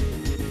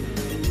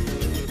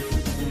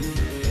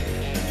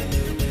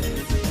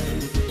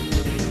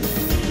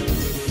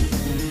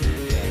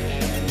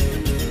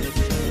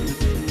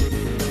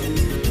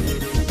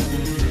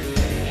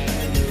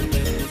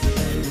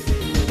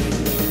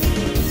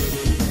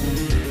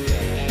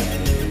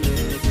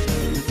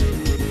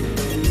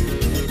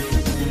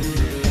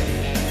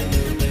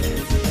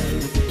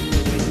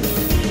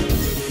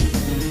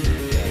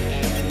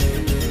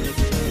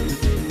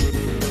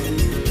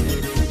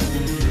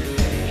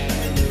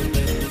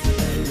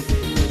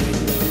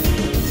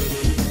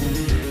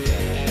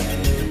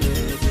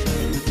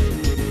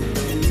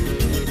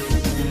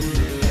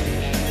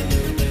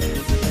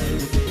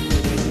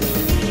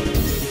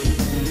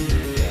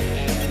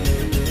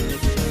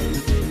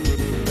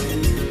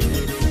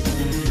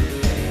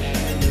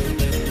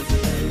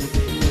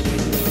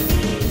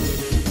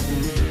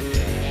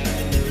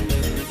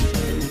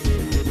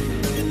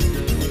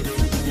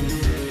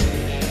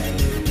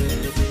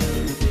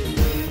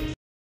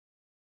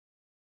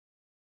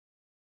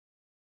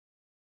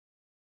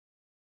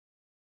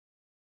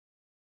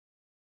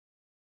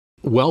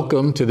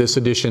 Welcome to this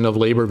edition of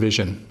Labor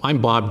Vision.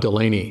 I'm Bob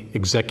Delaney,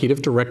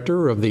 Executive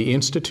Director of the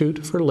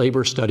Institute for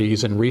Labor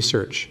Studies and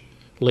Research.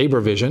 Labor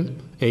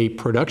Vision, a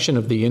production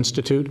of the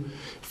Institute,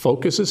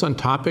 focuses on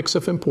topics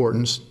of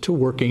importance to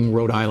working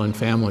Rhode Island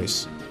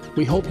families.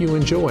 We hope you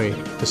enjoy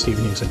this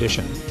evening's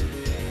edition.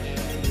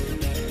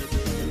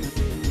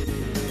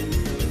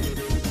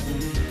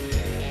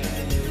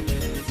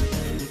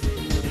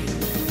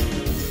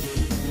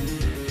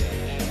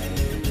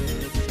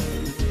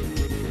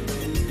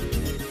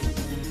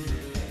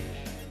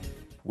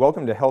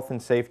 Welcome to Health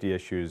and Safety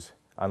Issues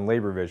on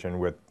Labor Vision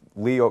with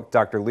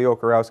Dr. Lee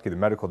Okurowski, the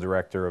Medical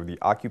Director of the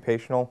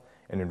Occupational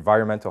and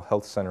Environmental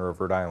Health Center of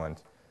Rhode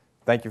Island.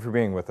 Thank you for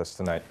being with us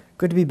tonight.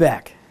 Good to be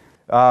back.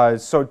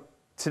 So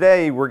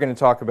today we're going to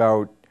talk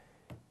about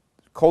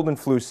cold and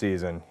flu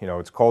season. You know,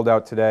 it's cold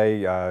out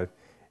today. We're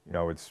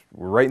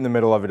right in the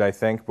middle of it, I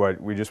think,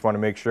 but we just want to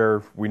make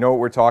sure we know what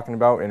we're talking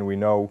about and we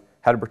know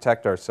how to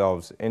protect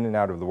ourselves in and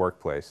out of the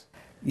workplace.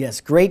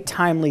 Yes, great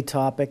timely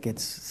topic.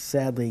 It's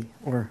sadly,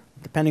 or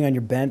depending on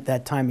your bent,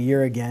 that time of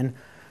year again,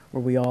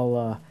 where we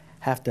all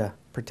have to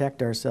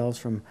protect ourselves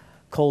from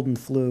cold and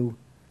flu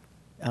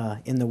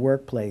in the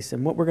workplace.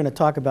 And what we're going to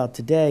talk about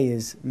today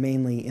is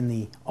mainly in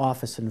the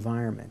office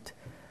environment,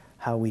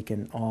 how we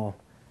can all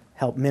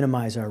help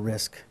minimize our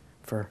risk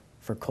for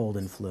cold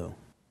and flu.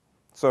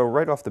 So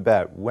right off the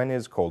bat, when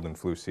is cold and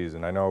flu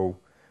season? I know,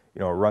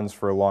 it runs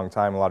for a long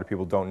time. A lot of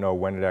people don't know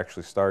when it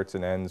actually starts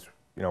and ends.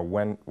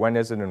 When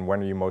is it and when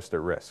are you most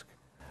at risk?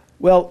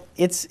 Well,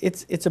 it's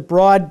a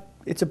broad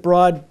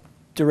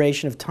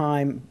duration of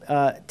time.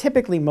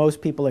 Typically,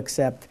 most people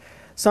accept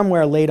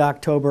somewhere late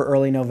October,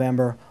 early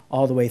November,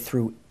 all the way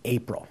through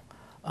April,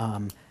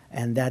 and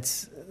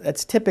that's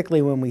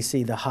typically when we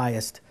see the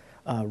highest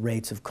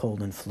rates of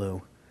cold and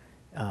flu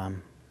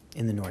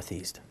in the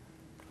Northeast.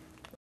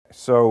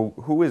 So,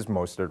 who is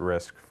most at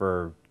risk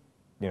for,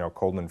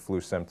 cold and flu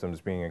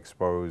symptoms being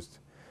exposed?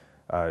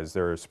 Is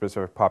there a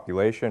specific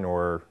population,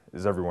 or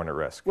is everyone at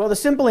risk? Well, the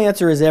simple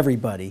answer is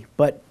everybody,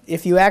 but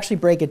if you actually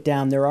break it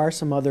down, there are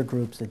some other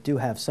groups that do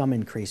have some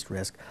increased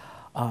risk.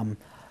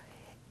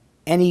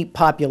 Any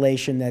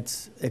population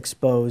that's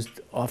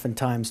exposed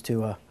oftentimes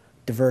to a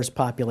diverse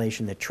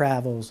population that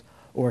travels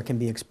or can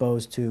be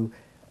exposed to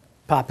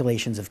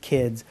populations of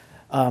kids,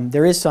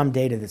 there is some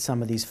data that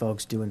some of these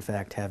folks do in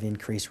fact have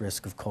increased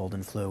risk of cold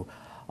and flu.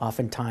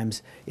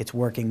 Oftentimes it's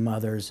working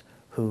mothers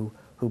who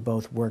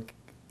both work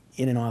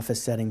in an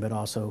office setting but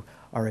also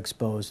are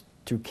exposed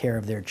through care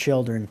of their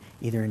children,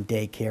 either in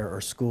daycare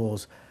or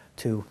schools,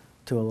 to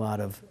a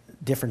lot of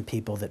different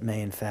people that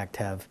may in fact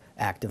have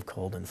active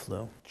cold and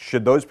flu.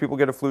 Should those people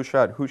get a flu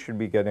shot? Who should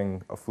be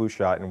getting a flu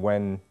shot, and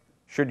when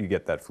should you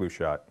get that flu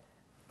shot?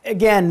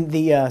 Again,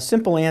 the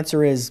simple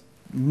answer is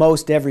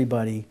most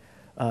everybody,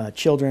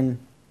 children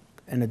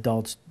and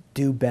adults,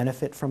 do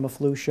benefit from a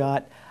flu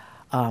shot.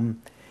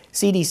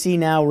 CDC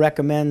now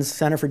recommends,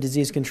 Center for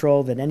Disease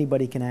Control, that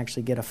anybody can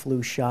actually get a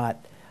flu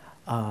shot.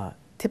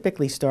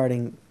 Typically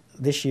starting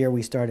this year,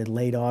 we started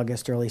late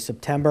August, early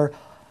September,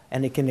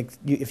 and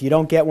if you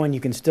don't get one, you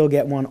can still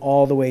get one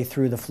all the way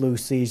through the flu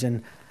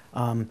season,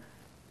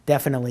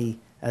 definitely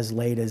as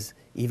late as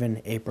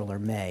even April or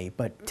May.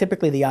 But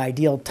typically the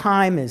ideal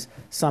time is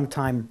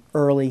sometime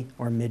early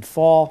or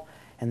mid-fall,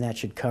 and that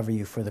should cover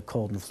you for the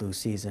cold and flu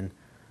season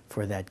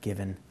for that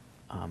given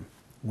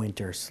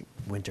winter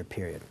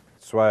period.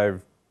 So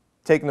I've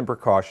taken the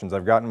precautions,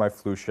 I've gotten my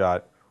flu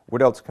shot.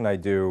 What else can I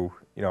do,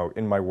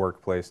 in my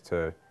workplace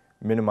to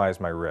minimize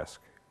my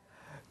risk?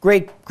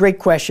 Great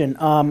question.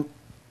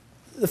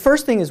 The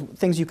first thing is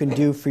things you can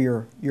do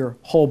for your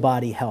whole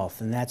body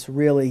health, and that's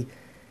really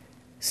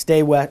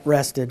stay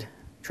rested,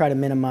 try to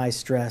minimize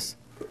stress,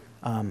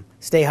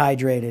 stay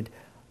hydrated,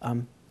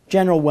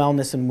 general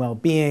wellness and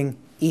well-being,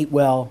 eat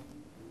well,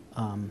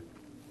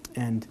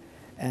 and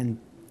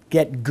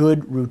get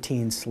good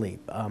routine sleep.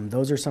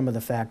 Those are some of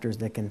the factors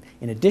that can,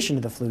 in addition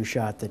to the flu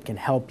shot, that can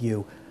help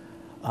you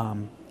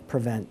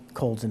prevent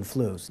colds and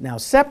flus. Now,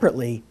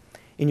 separately,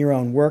 in your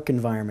own work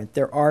environment,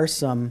 there are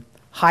some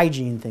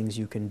hygiene things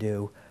you can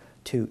do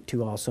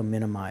to also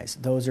minimize.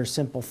 Those are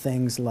simple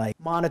things like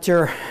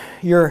monitor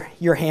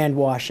your hand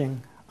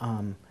washing,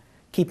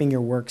 keeping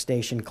your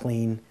workstation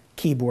clean.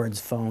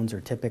 Keyboards, phones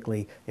are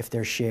typically, if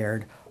they're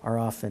shared, are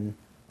often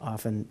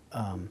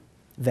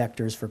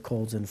vectors for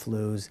colds and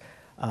flus.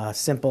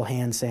 Simple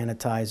hand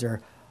sanitizer,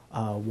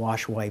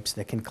 wash wipes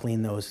that can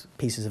clean those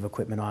pieces of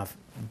equipment off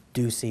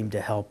do seem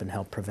to help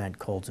prevent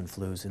colds and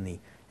flus in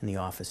the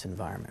office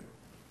environment.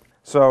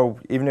 So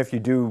even if you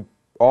do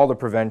all the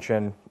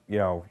prevention,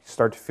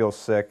 start to feel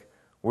sick,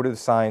 what are the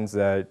signs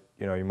that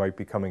you might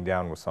be coming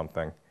down with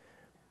something?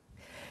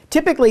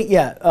 Typically,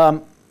 yeah,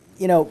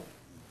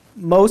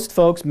 most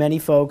folks, many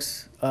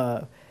folks,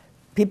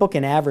 people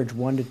can average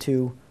 1 to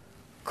 2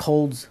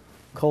 colds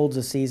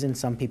a season.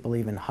 Some people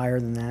even higher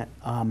than that.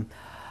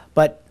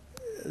 But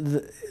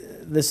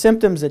the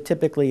symptoms that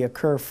typically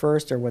occur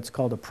first are what's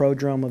called a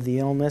prodrome of the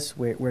illness,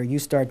 where you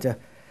start to,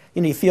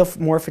 you feel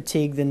more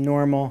fatigued than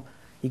normal.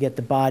 You get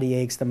the body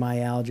aches, the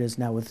myalgias.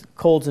 Now with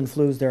colds and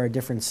flus, there are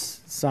different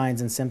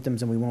signs and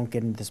symptoms, and we won't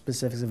get into the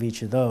specifics of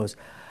each of those.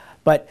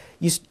 But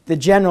the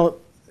general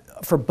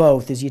for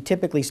both is you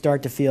typically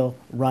start to feel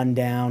run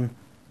down,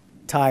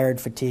 tired,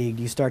 fatigued.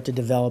 You start to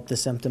develop the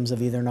symptoms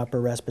of either an upper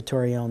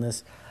respiratory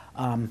illness.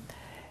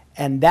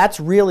 And that's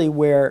really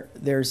where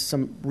there's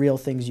some real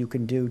things you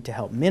can do to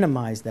help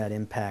minimize that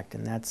impact.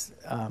 And that's,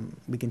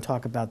 we can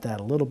talk about that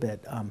a little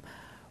bit.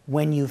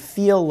 When you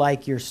feel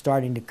like you're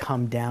starting to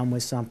come down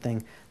with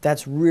something,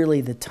 that's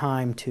really the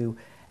time to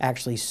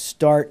actually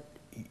start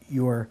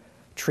your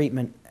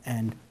treatment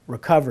and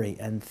recovery.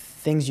 And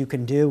things you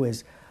can do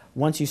is,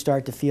 once you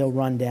start to feel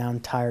run down,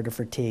 tired, or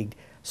fatigued,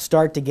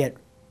 start to get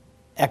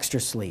extra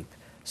sleep.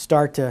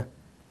 Start to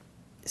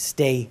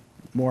stay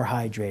more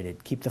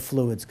hydrated, keep the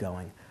fluids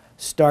going.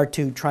 Start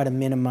to try to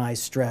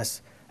minimize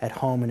stress at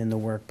home and in the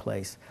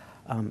workplace.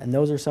 And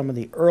those are some of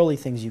the early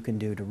things you can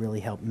do to really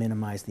help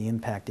minimize the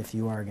impact if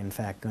you are, in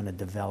fact, going to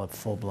develop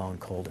full-blown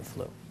cold or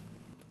flu.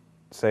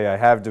 Say I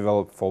have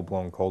developed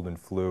full-blown cold and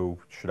flu.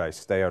 Should I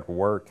stay out of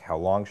work? How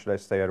long should I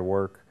stay out of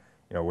work?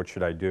 You know, what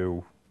should I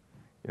do,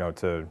 you know,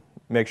 to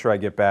make sure I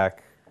get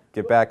back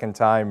in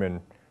time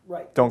and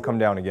don't come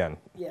down again?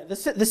 Yeah, the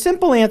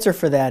simple answer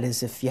for that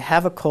is if you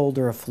have a cold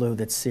or a flu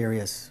that's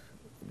serious,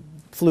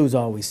 flu's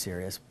always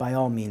serious, by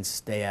all means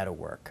stay out of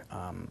work.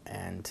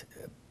 And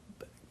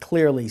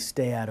clearly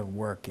stay out of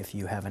work if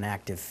you have an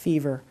active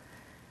fever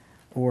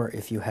or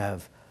if you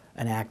have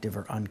an active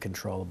or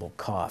uncontrollable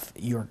cough.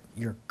 Your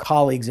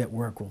colleagues at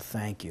work will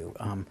thank you.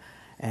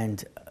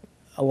 And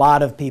a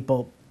lot of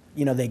people,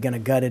 you know, they're going to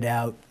gut it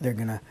out. They're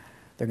going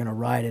to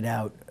ride it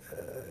out.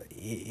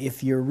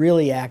 If you're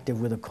really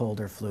active with a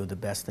cold or flu, the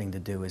best thing to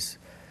do is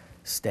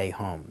stay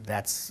home.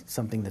 That's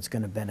something that's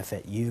going to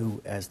benefit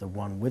you as the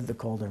one with the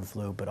cold and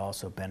flu, but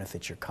also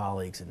benefit your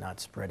colleagues and not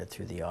spread it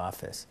through the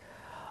office.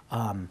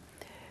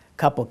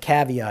 Couple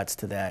caveats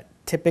to that.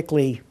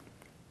 Typically,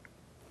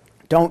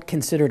 don't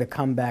consider to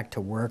come back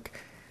to work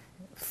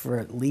for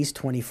at least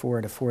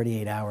 24 to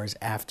 48 hours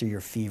after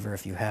your fever,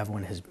 if you have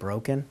one, has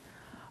broken,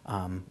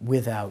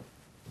 without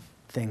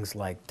things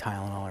like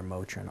Tylenol or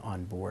Motrin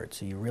on board.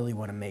 So you really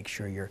want to make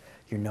sure you're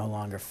no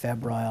longer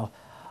febrile.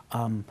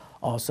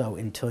 Also,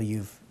 until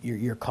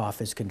your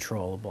cough is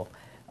controllable.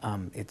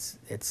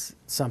 It's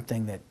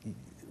something that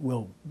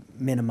will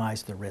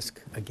minimize the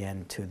risk,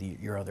 again, to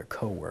your other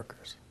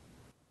coworkers.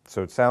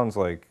 So it sounds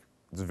like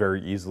it's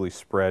very easily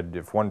spread.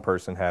 If one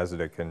person has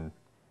it, it can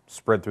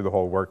spread through the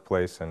whole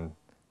workplace and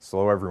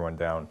slow everyone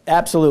down.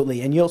 Absolutely,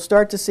 and you'll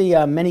start to see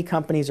many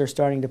companies are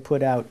starting to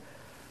put out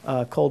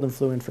cold and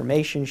flu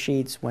information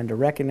sheets, when to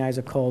recognize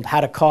a cold,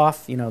 how to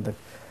cough,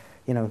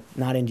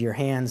 not into your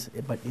hands,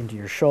 but into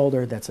your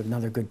shoulder. That's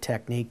another good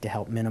technique to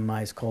help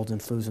minimize colds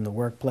and flus in the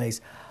workplace.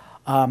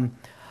 A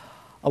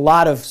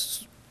lot of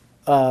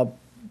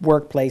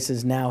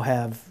workplaces now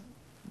have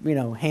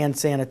hand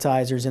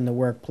sanitizers in the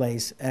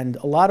workplace, and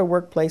a lot of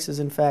workplaces,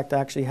 in fact,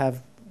 actually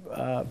have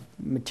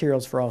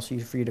materials for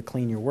you to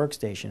clean your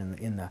workstation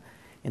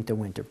in the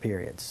winter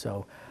periods.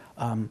 So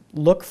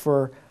look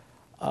for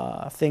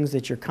things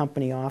that your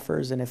company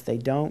offers, and if they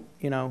don't,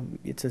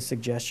 it's a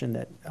suggestion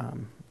that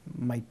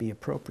might be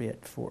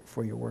appropriate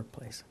for your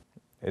workplace.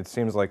 It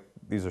seems like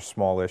these are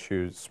small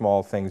issues,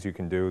 small things you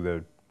can do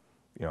that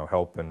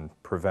help and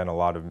prevent a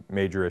lot of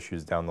major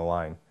issues down the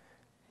line.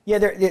 Yeah,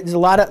 there's a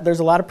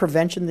lot of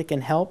prevention that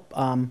can help.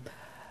 On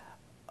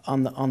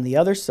the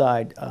other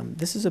side,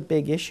 this is a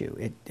big issue.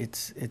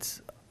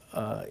 It's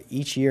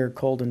each year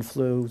cold and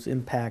flu's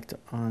impact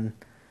on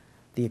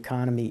the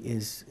economy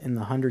is in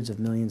the hundreds of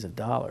millions of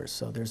dollars.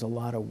 So there's a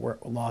lot of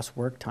lost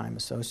work time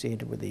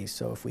associated with these.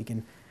 So if we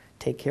can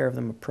take care of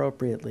them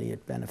appropriately,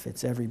 it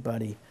benefits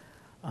everybody.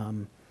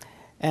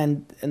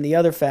 And the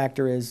other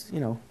factor is,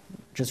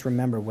 just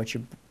remember what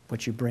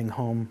you bring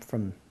home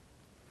from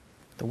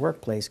the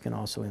workplace can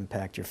also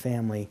impact your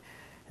family.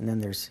 And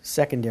then there's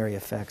secondary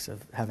effects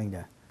of having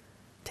to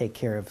take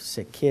care of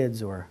sick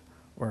kids or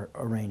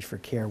arrange for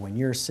care when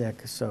you're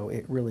sick. So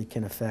it really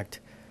can affect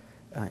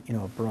a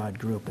broad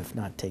group if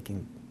not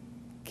taken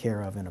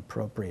care of in an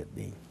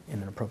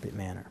appropriate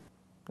manner.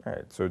 All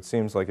right. So it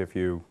seems like if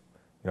you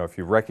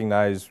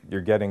recognize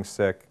you're getting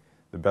sick,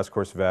 the best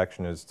course of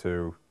action is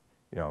to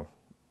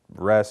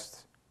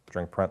rest,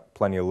 drink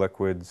plenty of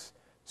liquids,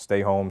 stay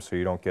home so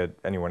you don't get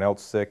anyone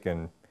else sick,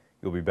 and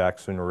you'll be back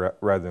sooner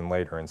rather than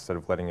later instead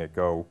of letting it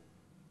go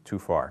too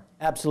far.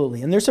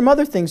 Absolutely. And there's some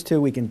other things,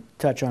 too, we can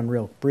touch on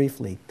real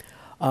briefly.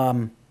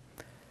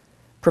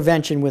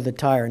 Prevention with a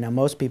tire. Now,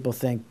 most people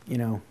think,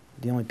 the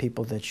only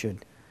people that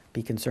should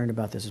be concerned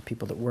about this is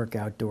people that work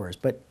outdoors.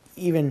 But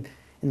even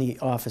in the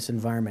office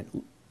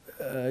environment,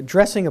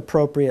 dressing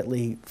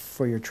appropriately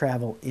for your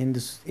travel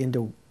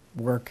into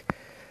work,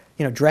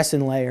 dress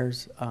in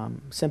layers,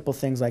 simple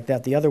things like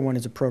that. The other one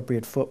is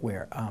appropriate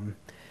footwear.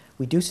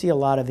 We do see a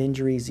lot of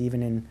injuries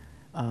even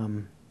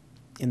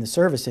in the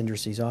service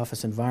industry's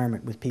office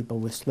environment with people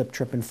with slip,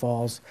 trip, and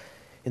falls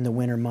in the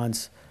winter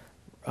months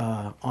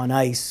on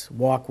ice,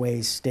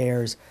 walkways,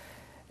 stairs.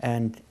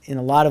 And in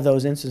a lot of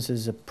those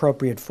instances,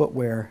 appropriate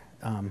footwear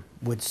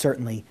would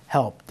certainly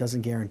help.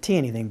 Doesn't guarantee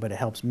anything, but it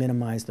helps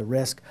minimize the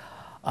risk.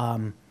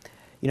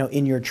 You know,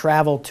 in your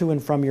travel to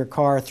and from your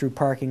car, through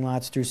parking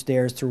lots, through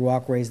stairs, through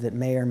walkways that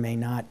may or may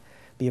not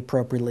be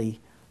appropriately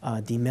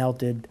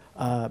demelted,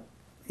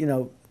 you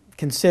know,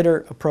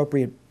 consider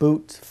appropriate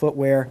boots,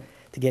 footwear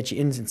to get you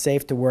in and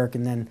safe to work,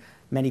 and then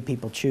many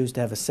people choose to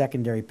have a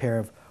secondary pair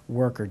of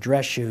work or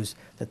dress shoes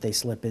that they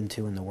slip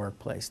into in the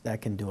workplace.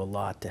 That can do a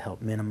lot to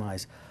help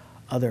minimize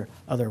other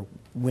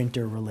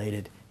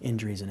winter-related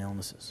injuries and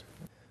illnesses.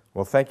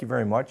 Well, thank you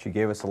very much. You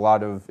gave us a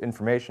lot of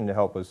information to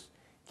help us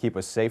keep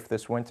us safe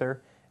this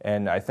winter.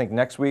 And I think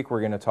next week we're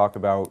going to talk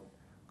about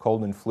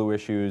cold and flu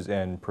issues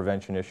and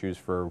prevention issues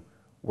for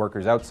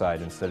workers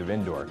outside instead of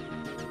indoor.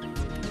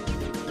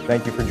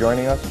 Thank you for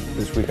joining us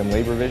this week on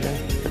Labor Vision,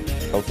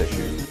 Health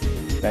Issues.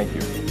 Thank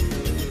you.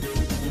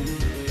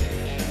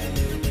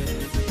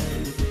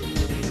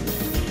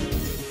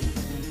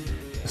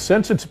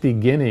 Since its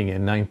beginning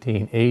in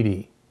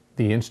 1980,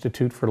 the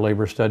Institute for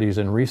Labor Studies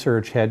and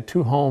Research had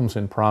 2 homes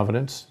in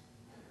Providence,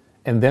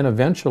 and then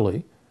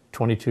eventually,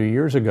 22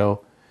 years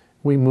ago,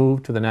 we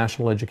moved to the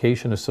National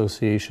Education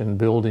Association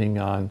building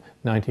on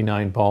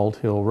 99 Bald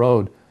Hill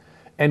Road.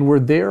 And were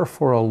there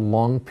for a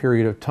long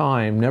period of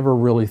time, never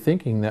really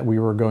thinking that we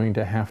were going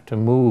to have to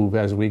move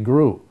as we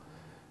grew.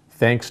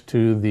 Thanks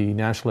to the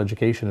National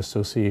Education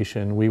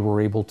Association, we were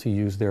able to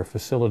use their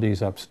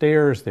facilities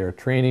upstairs, their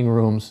training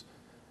rooms.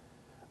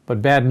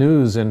 But bad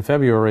news, in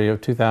February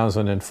of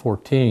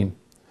 2014,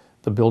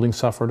 the building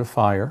suffered a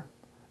fire,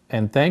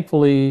 and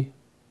thankfully,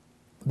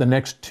 the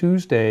next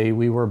Tuesday,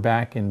 we were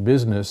back in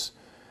business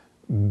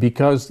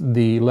because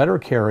the letter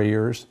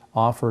carriers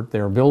offered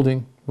their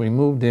building. We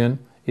moved in.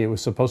 It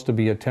was supposed to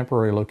be a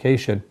temporary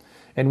location,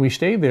 and we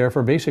stayed there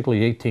for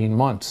basically 18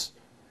 months.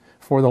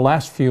 For the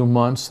last few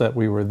months that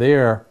we were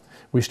there,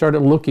 we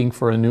started looking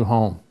for a new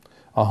home,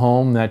 a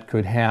home that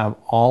could have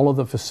all of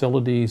the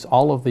facilities,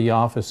 all of the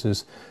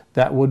offices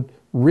that would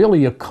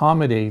really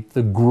accommodate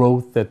the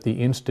growth that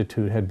the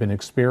Institute had been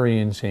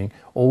experiencing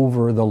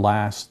over the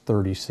last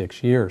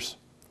 36 years.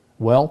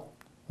 Well,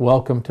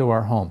 welcome to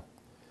our home.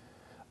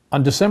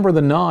 On December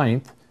the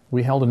 9th,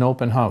 we held an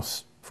open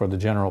house for the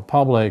general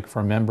public,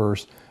 for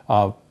members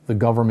of the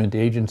government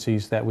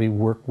agencies that we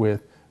work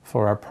with,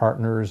 for our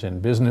partners in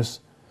business.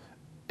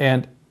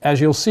 And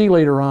as you'll see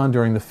later on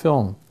during the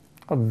film,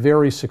 a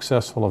very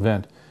successful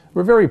event.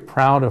 We're very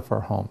proud of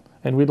our home,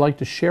 and we'd like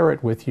to share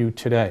it with you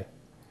today.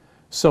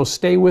 So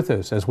stay with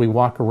us as we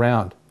walk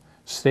around.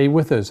 Stay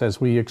with us as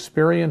we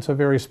experience a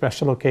very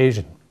special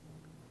occasion.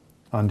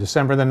 On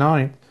December the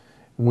 9th,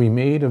 we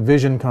made a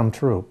vision come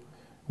true.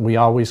 We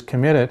always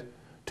committed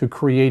to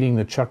creating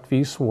the Chuck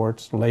V.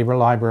 Swartz Labor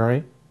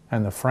Library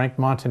and the Frank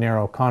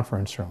Montanaro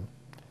Conference Room.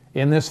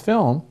 In this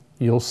film,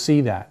 you'll see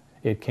that.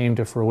 It came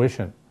to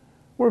fruition.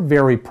 We're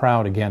very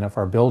proud again of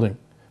our building.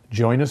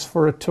 Join us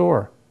for a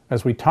tour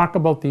as we talk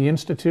about the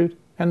Institute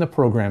and the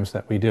programs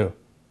that we do.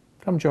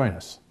 Come join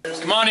us.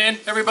 Come on in,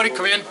 everybody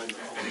come in.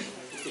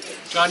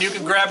 John, you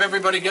can grab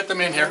everybody, get them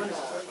in here.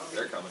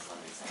 They're coming.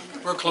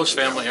 We're a close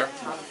family here.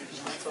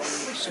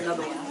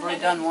 Another one. I've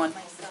already done one.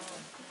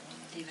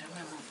 David, I'm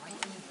gonna move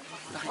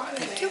right.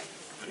 Thank you.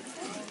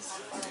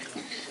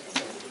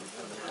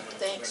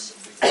 Thanks.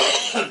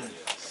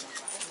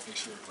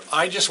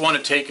 I just want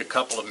to take a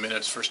couple of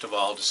minutes, first of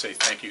all, to say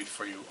thank you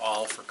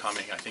all for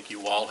coming. I think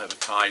you all have a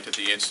tie to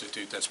the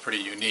Institute that's pretty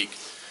unique.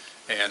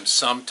 And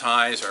some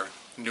ties are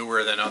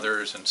newer than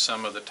others, and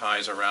some of the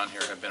ties around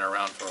here have been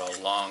around for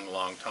a long,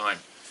 long time.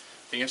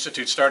 The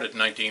Institute started in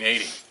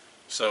 1980.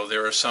 So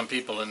there are some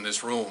people in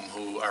this room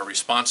who are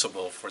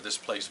responsible for this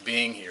place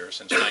being here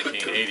since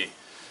 1980.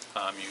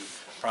 You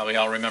probably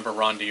all remember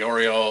Ron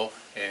DiOrio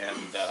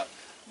and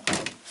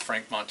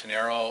Frank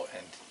Montanaro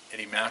and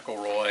Eddie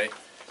McElroy,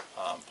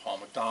 Paul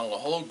McDonald, a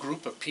whole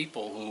group of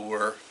people who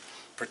were,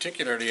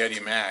 particularly Eddie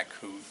Mack,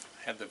 who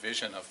had the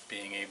vision of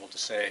being able to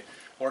say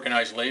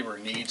organized labor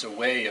needs a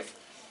way of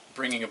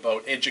bringing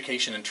about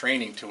education and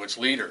training to its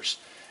leaders.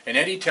 And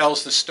Eddie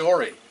tells the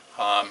story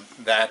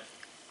that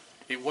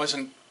it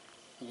wasn't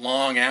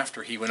long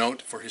after he went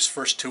out for his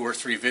first 2 or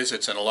 3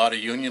 visits, and a lot of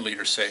union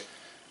leaders say,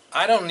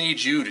 I don't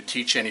need you to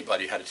teach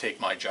anybody how to take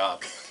my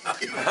job.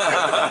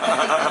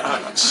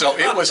 So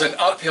it was an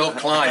uphill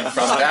climb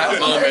from that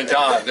moment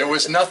on. There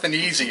was nothing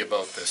easy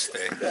about this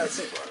thing.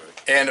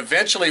 And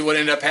eventually what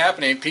ended up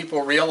happening,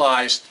 people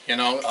realized,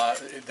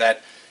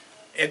 that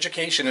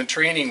education and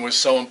training was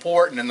so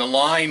important, and the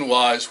line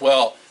was,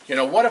 well,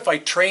 what if I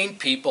train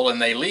people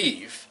and they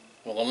leave?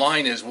 Well, the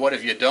line is, what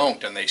if you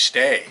don't and they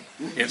stay?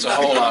 It's a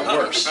whole lot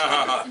worse.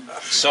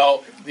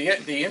 So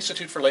the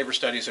Institute for Labor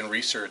Studies and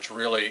Research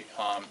really,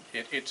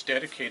 it's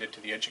dedicated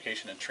to the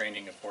education and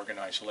training of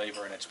organized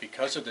labor, and it's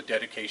because of the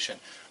dedication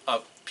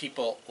of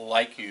people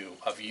like you,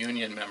 of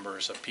union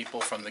members, of people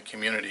from the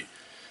community,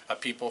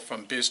 of people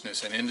from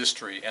business and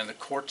industry and the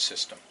court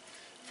system,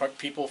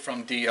 people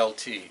from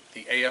DLT,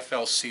 the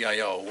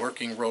AFL-CIO,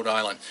 Working Rhode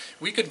Island.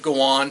 We could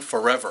go on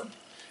forever.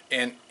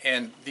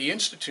 And the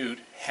Institute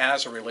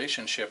has a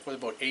relationship with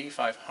about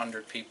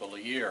 8,500 people a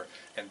year,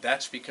 and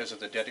that's because of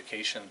the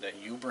dedication that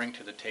you bring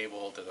to the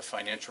table, to the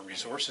financial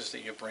resources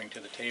that you bring to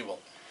the table.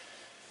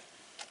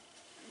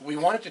 We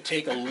wanted to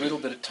take a little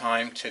bit of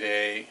time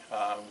today.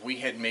 We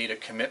had made a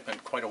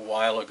commitment quite a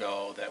while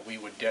ago that we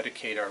would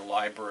dedicate our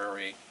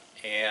library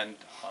and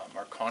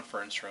our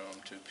conference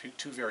room to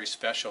two very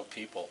special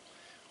people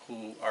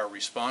who are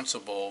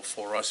responsible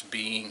for us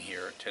being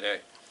here today.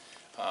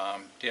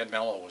 Dan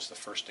Mello was the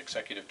first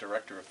executive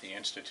director of the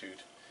Institute,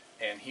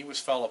 and he was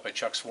followed by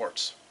Chuck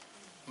Swartz.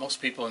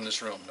 Most people in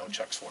this room know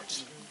Chuck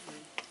Swartz.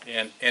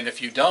 And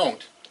if you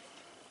don't,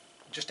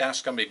 just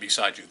ask somebody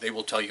beside you. They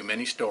will tell you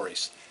many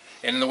stories.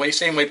 And in the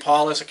same way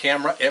Paul has a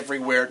camera,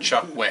 everywhere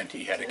Chuck went,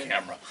 he had a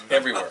camera.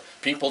 Everywhere.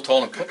 People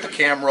told him, put the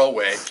camera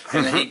away.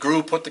 And then he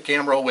put the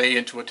camera away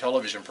into a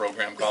television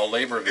program called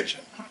Labor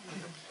Vision.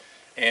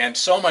 And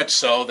so much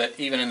so that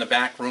even in the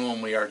back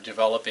room, we are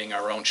developing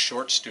our own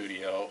short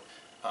studio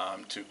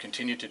to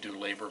continue to do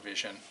Labor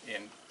Vision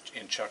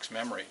in Chuck's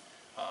memory.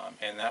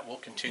 And that will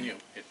continue.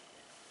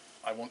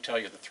 I won't tell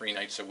you the 3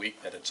 nights a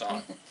week that it's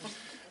on.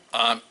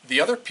 The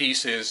other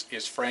piece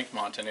is Frank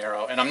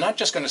Montanaro, and I'm not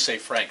just going to say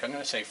Frank, I'm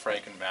going to say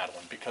Frank and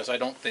Madeline, because I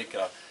don't think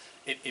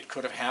it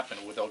could have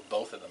happened without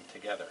both of them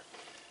together.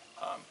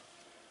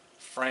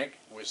 Frank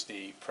was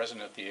the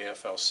president of the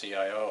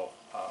AFL-CIO.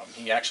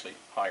 He actually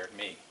hired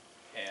me,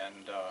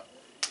 and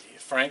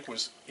Frank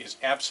was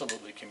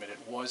absolutely committed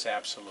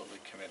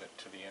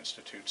to the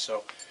Institute.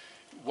 So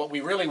what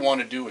we really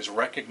want to do is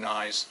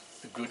recognize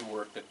the good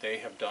work that they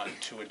have done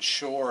to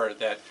ensure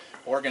that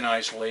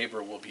organized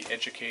labor will be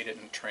educated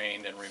and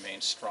trained and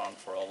remain strong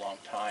for a long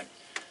time.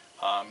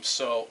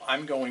 So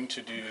I'm going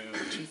to do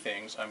 2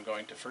 things. I'm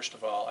going to first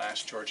of all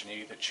ask George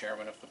Nee, the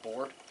chairman of the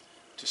board,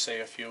 to say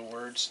a few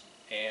words,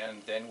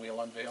 and then we'll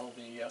unveil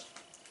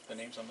the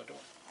names on the door.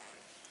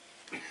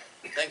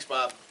 Thanks,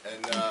 Bob.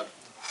 And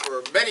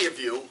for many of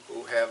you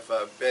who have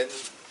been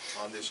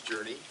on this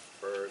journey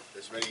for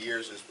as many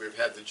years as we've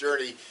had the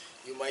journey,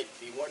 you might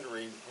be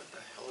wondering, what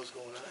the hell is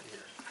going on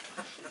here?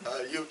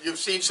 You've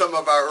seen some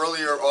of our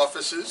earlier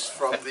offices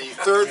from the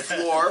 3rd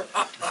floor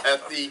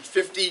at the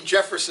 15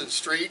 Jefferson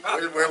Street,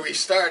 where we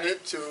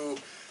started, to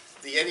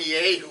the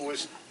NEA, who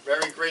was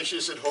very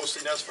gracious in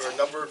hosting us for a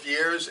number of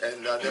years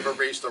and never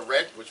raised the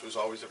rent, which was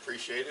always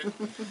appreciated.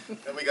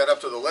 Then we got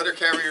up to the Letter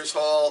Carriers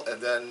Hall, and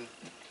then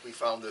we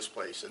found this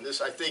place. And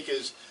this, I think,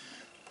 is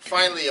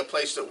finally a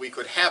place that we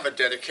could have a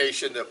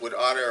dedication that would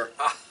honor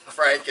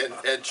Frank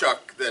and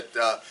Chuck,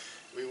 that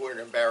we weren't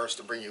embarrassed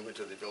to bring you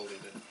into the building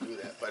and do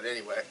that. But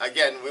anyway,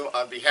 again,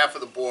 on behalf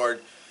of the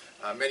board,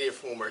 many of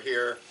whom are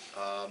here,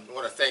 I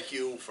want to thank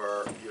you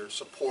for your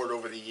support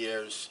over the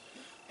years,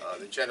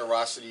 the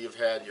generosity you've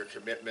had, your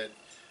commitment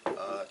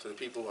to the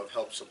people who have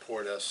helped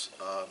support us.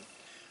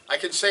 I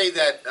can say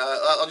that,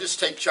 I'll just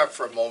take Chuck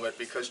for a moment,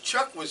 because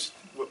Chuck was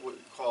what we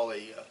call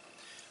a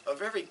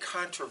very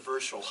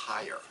controversial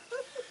hire.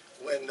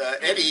 When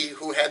Eddie,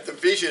 who had the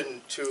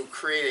vision to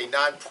create a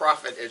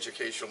nonprofit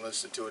educational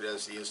institute,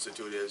 as the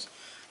Institute is,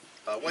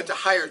 went to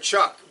hire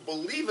Chuck,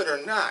 believe it or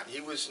not, he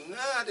was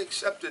not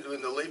accepted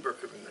in the labor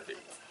community.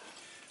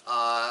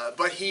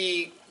 But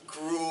he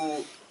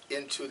grew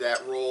into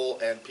that role,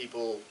 and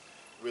people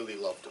really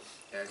loved him.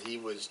 And he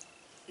was,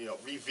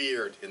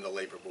 revered in the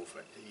labor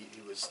movement.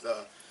 He was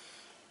the,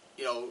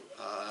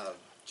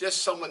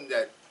 just someone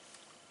that,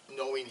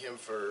 knowing him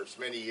for as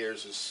many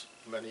years as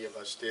many of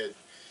us did,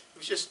 it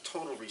was just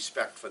total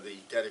respect for the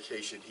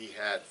dedication he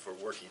had for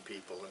working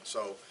people. And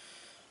so,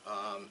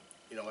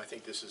 I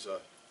think this is a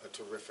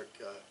terrific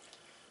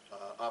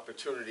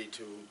opportunity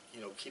to,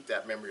 keep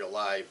that memory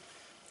alive.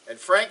 And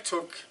Frank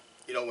took,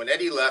 when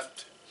Eddie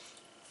left,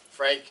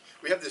 Frank,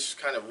 we have this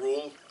kind of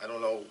rule, I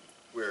don't know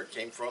where it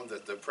came from,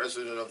 that the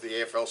president of the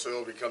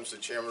AFL-CIO becomes the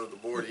chairman of the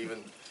board,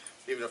 even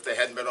if they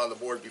hadn't been on the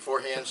board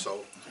beforehand.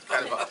 So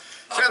kind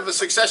of a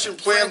succession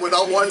plan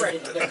without one.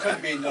 There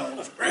could be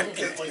no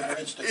labor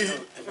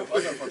institute if it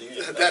wasn't for the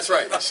institute. That's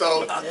right.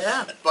 So,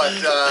 Yeah. but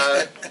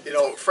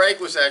Frank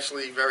was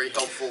actually very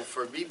helpful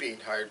for me being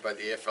hired by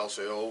the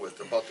AFL-CIO at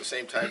about the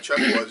same time Chuck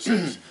was.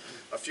 There's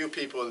a few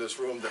people in this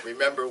room that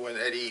remember when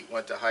Eddie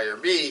went to hire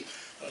me.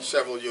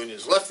 Several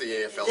unions left the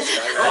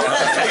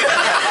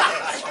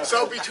AFL-CIO.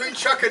 So between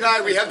Chuck and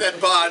I, we have that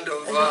bond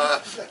of,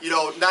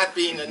 not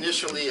being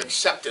initially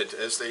accepted,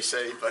 as they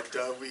say, but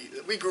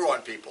we grew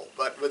on people.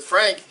 But with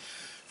Frank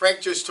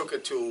just took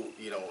it to,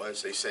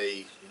 as they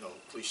say,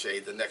 cliche,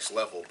 the next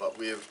level. But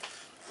we've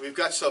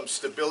got some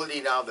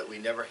stability now that we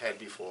never had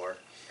before,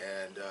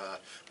 and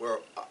we're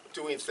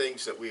doing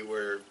things that we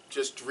were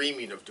just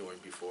dreaming of doing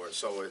before.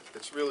 So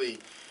it's really,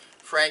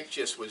 Frank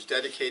just was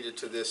dedicated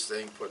to this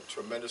thing, put a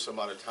tremendous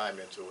amount of time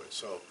into it.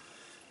 So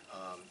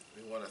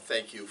we want to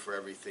thank you for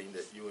everything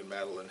that you and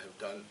Madeline have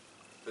done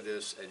for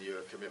this, and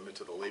your commitment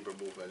to the labor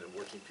movement and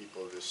working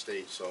people of this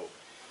state. So,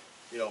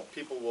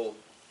 people will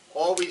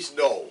always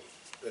know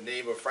the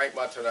name of Frank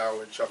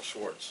Montanaro and Chuck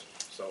Swartz.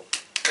 So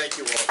thank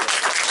you all.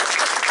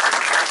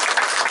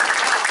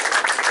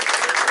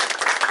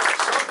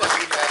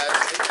 Somebody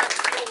has,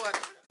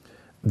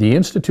 The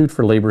Institute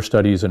for Labor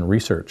Studies and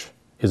Research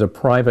is a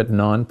private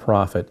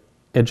nonprofit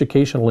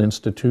educational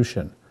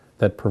institution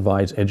that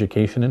provides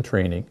education and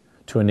training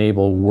to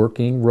enable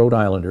working Rhode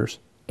Islanders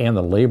and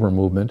the labor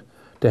movement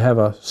to have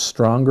a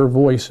stronger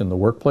voice in the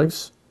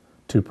workplace,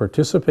 to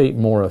participate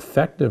more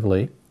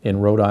effectively in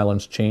Rhode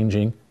Island's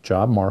changing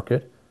job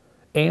market,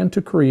 and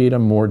to create a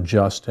more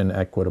just and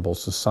equitable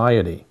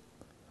society.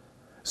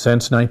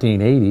 Since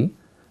 1980,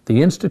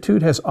 the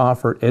Institute has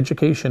offered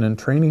education and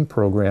training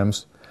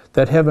programs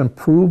that have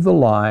improved the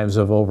lives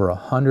of over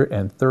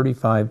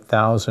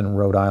 135,000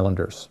 Rhode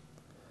Islanders.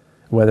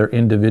 Whether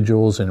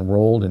individuals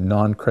enrolled in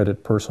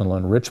non-credit personal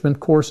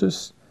enrichment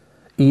courses,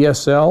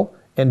 ESL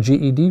and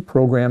GED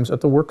programs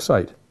at the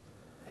worksite,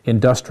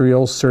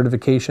 industrial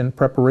certification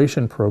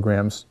preparation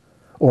programs,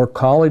 or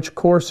college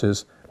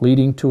courses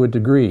leading to a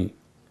degree,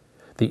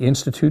 the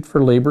Institute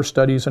for Labor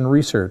Studies and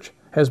Research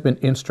has been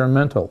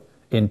instrumental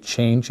in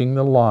changing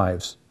the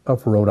lives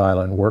of Rhode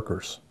Island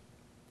workers.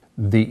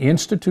 The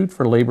Institute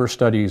for Labor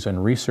Studies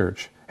and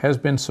Research has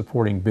been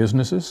supporting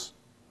businesses,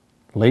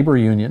 labor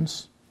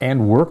unions,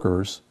 and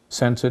workers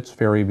since its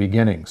very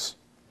beginnings.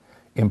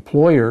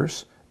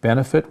 Employers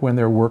benefit when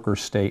their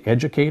workers stay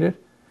educated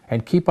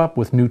and keep up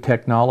with new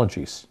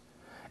technologies.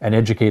 An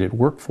educated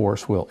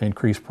workforce will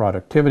increase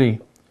productivity,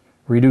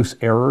 reduce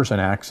errors and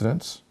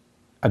accidents,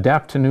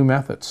 adapt to new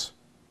methods.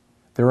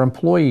 Their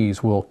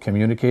employees will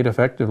communicate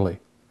effectively.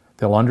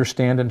 They'll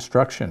understand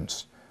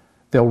instructions.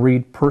 They'll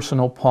read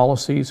personal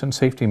policies and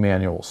safety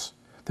manuals.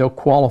 They'll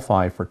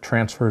qualify for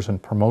transfers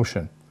and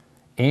promotion.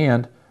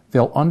 And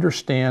they'll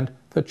understand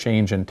the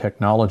change in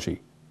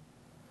technology.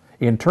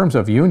 In terms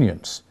of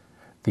unions,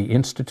 the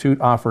Institute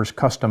offers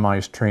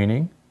customized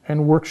training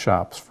and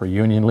workshops for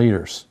union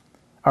leaders.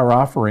 Our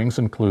offerings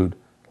include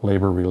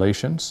labor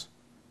relations,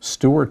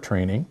 steward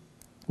training,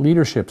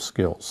 leadership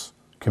skills,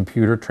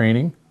 computer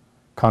training,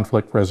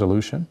 conflict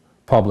resolution,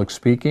 public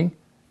speaking,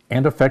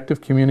 and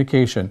effective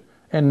communication,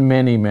 and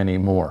many, many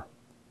more.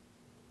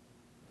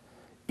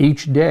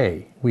 Each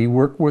day, we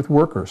work with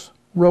workers,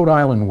 Rhode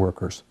Island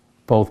workers,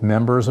 both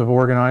members of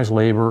organized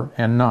labor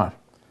and not.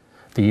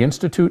 The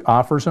Institute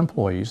offers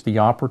employees the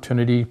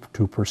opportunity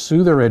to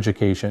pursue their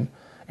education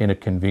in a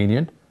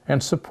convenient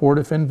and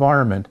supportive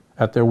environment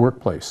at their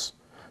workplace,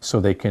 so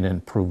they can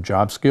improve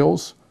job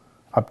skills,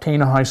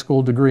 obtain a high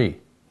school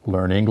degree,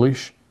 learn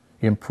English,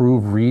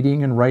 improve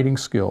reading and writing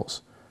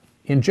skills.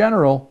 In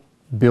general,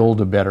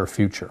 build a better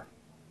future.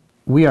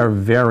 We are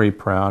very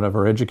proud of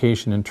our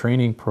education and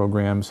training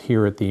programs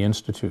here at the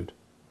Institute.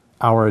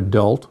 Our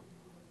adult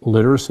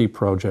literacy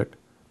project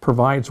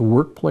provides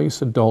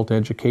workplace adult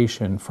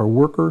education for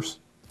workers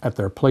at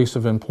their place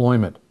of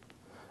employment.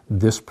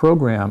 This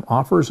program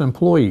offers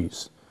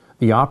employees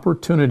the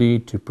opportunity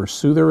to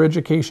pursue their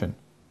education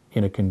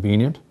in a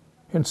convenient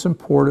and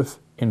supportive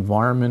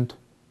environment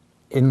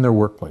in their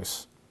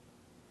workplace.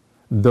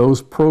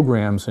 Those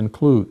programs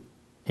include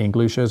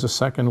English as a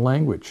second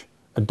language,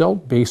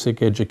 adult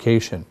basic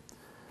education,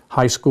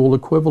 high school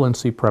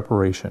equivalency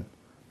preparation,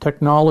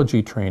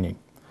 technology training,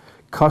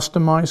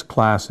 customized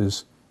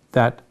classes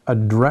that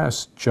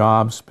address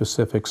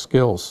job-specific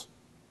skills.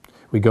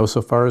 We go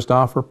so far as to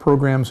offer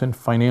programs in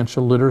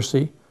financial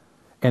literacy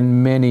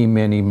and many,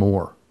 many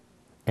more.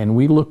 And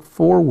we look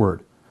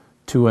forward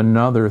to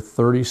another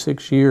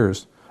 36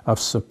 years of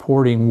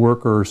supporting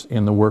workers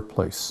in the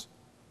workplace.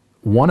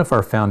 One of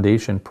our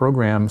foundation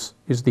programs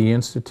is the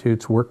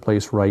Institute's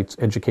Workplace Rights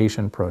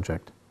Education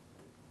Project.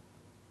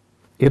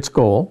 Its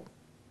goal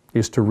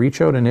is to reach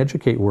out and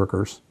educate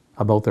workers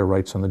about their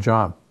rights on the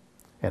job,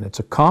 and it's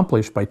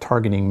accomplished by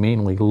targeting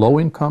mainly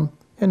low-income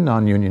and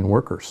non-union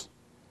workers.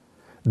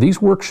 These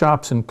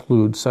workshops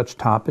include such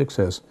topics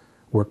as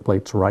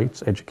workplace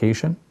rights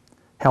education,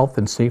 health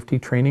and safety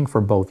training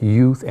for both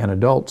youth and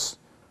adults,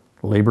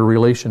 labor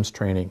relations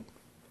training,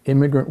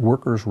 immigrant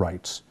workers'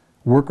 rights,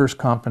 workers'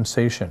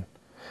 compensation,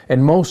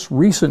 and most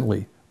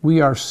recently, we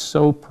are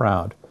so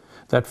proud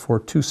that for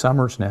 2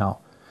 summers now,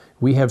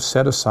 we have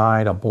set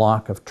aside a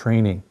block of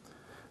training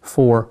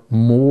for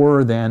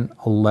more than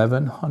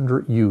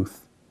 1,100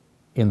 youth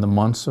in the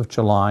months of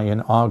July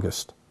and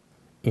August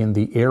in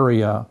the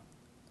area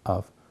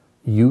of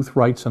youth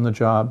rights on the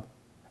job,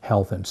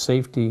 health and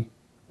safety,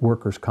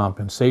 workers'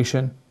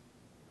 compensation,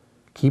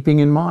 keeping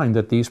in mind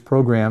that these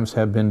programs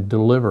have been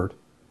delivered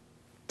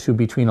to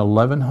between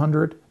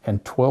 1,100 and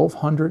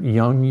 1,200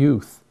 young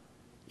youth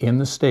in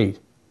the state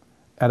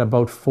at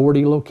about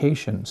 40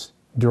 locations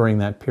during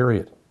that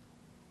period.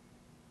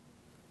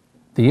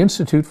 The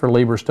Institute for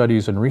Labor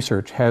Studies and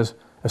Research has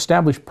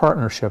established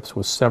partnerships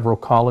with several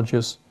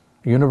colleges,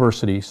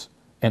 universities,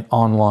 and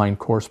online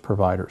course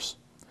providers.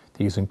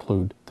 These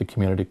include the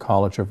Community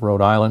College of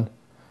Rhode Island,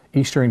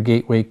 Eastern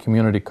Gateway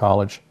Community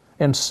College,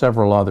 and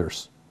several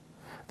others.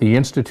 The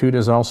Institute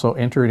has also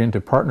entered into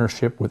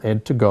partnership with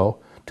Ed2Go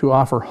to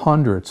offer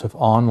hundreds of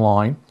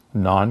online,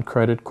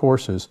 non-credit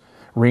courses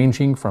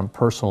ranging from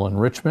personal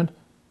enrichment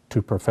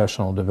to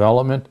professional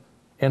development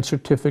and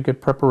certificate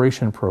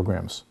preparation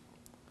programs.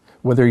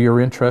 Whether you're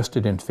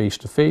interested in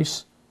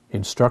face-to-face,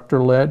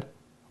 instructor-led,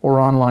 or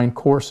online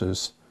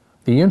courses,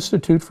 The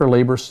Institute for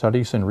Labor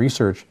Studies and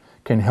Research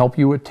can help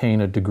you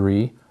attain a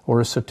degree or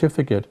a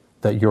certificate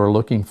that you're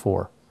looking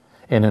for,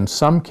 and in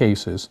some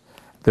cases,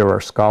 there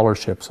are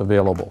scholarships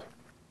available.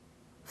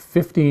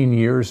 15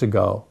 years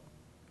ago,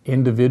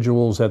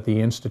 individuals at the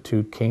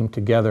Institute came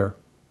together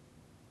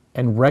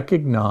and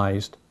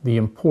recognized the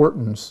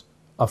importance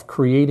of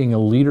creating a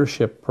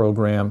leadership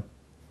program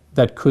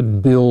that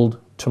could build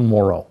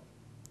tomorrow.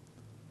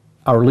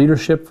 Our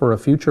Leadership for a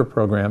Future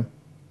program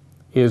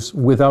is,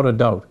 without a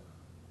doubt,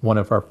 one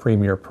of our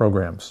premier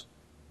programs.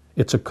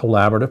 It's a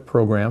collaborative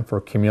program for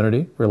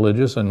community,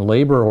 religious, and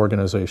labor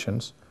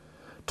organizations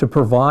to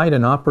provide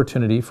an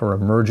opportunity for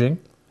emerging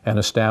and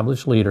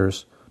established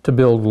leaders to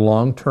build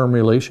long-term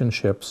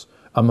relationships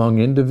among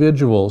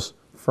individuals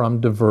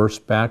from diverse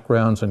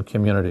backgrounds and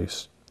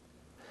communities.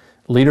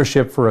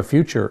 Leadership for a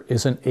Future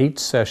is an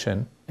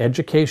 8-session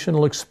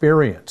educational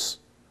experience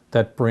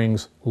that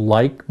brings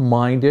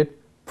like-minded,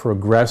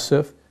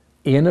 progressive,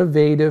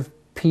 innovative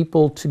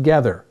people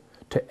together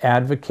to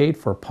advocate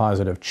for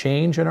positive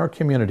change in our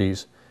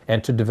communities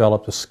and to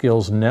develop the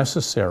skills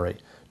necessary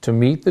to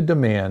meet the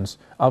demands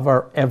of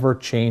our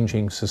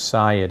ever-changing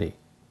society.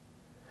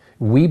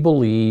 We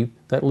believe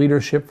that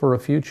Leadership for a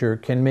Future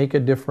can make a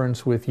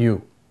difference with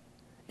you.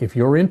 If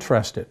you're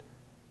interested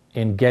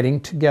in getting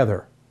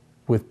together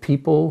with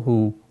people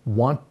who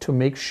want to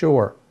make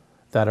sure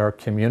that our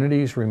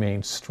communities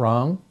remain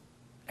strong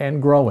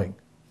and growing,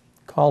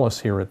 call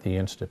us here at the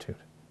Institute.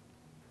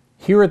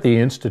 Here at the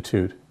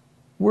Institute,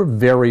 we're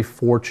very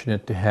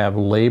fortunate to have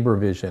Labor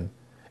Vision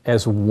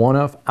as one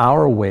of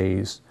our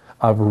ways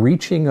of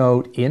reaching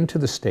out into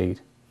the state,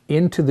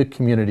 into the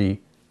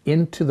community,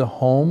 into the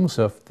homes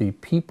of the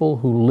people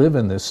who live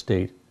in this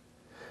state,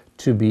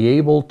 to be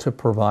able to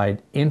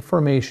provide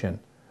information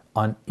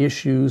on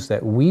issues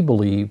that we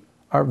believe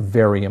are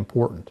very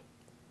important.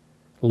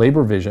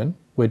 Labor Vision,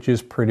 which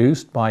is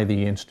produced by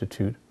the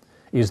Institute,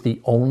 is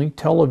the only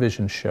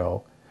television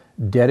show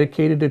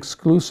dedicated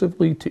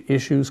exclusively to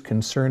issues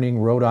concerning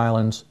Rhode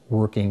Island's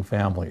working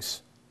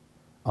families.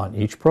 On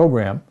each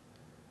program,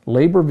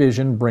 Labor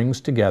Vision brings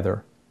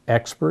together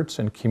experts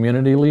and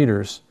community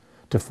leaders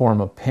to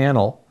form a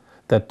panel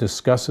that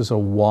discusses a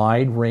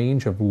wide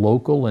range of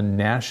local and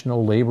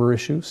national labor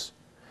issues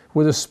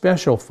with a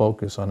special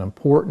focus on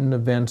important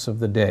events of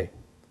the day.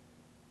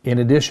 In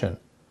addition,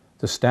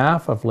 the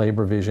staff of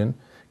Labor Vision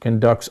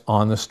conducts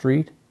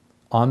on-the-street,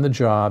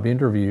 on-the-job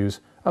interviews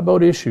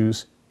about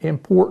issues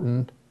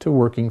important to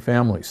working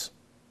families.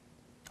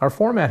 Our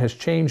format has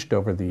changed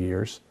over the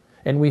years,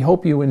 and we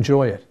hope you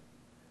enjoy it.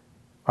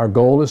 Our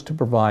goal is to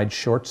provide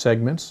short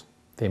segments.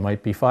 They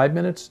might be 5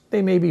 minutes,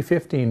 they may be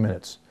 15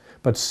 minutes,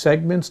 but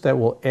segments that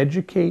will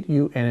educate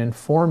you and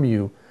inform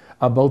you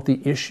about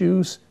the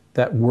issues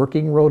that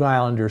working Rhode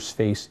Islanders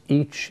face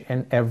each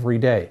and every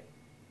day.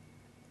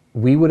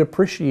 We would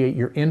appreciate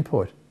your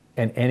input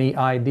and any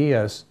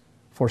ideas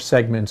for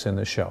segments in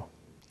the show.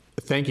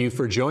 Thank you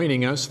for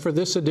joining us for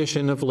this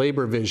edition of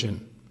Labor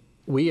Vision.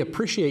 We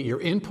appreciate your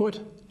input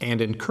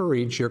and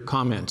encourage your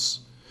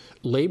comments.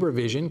 Labor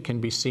Vision can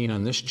be seen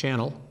on this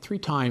channel 3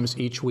 times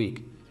each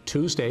week: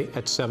 Tuesday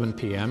at 7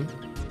 p.m.,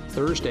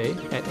 Thursday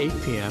at 8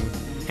 p.m.,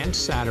 and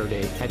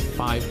Saturday at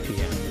 5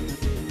 p.m.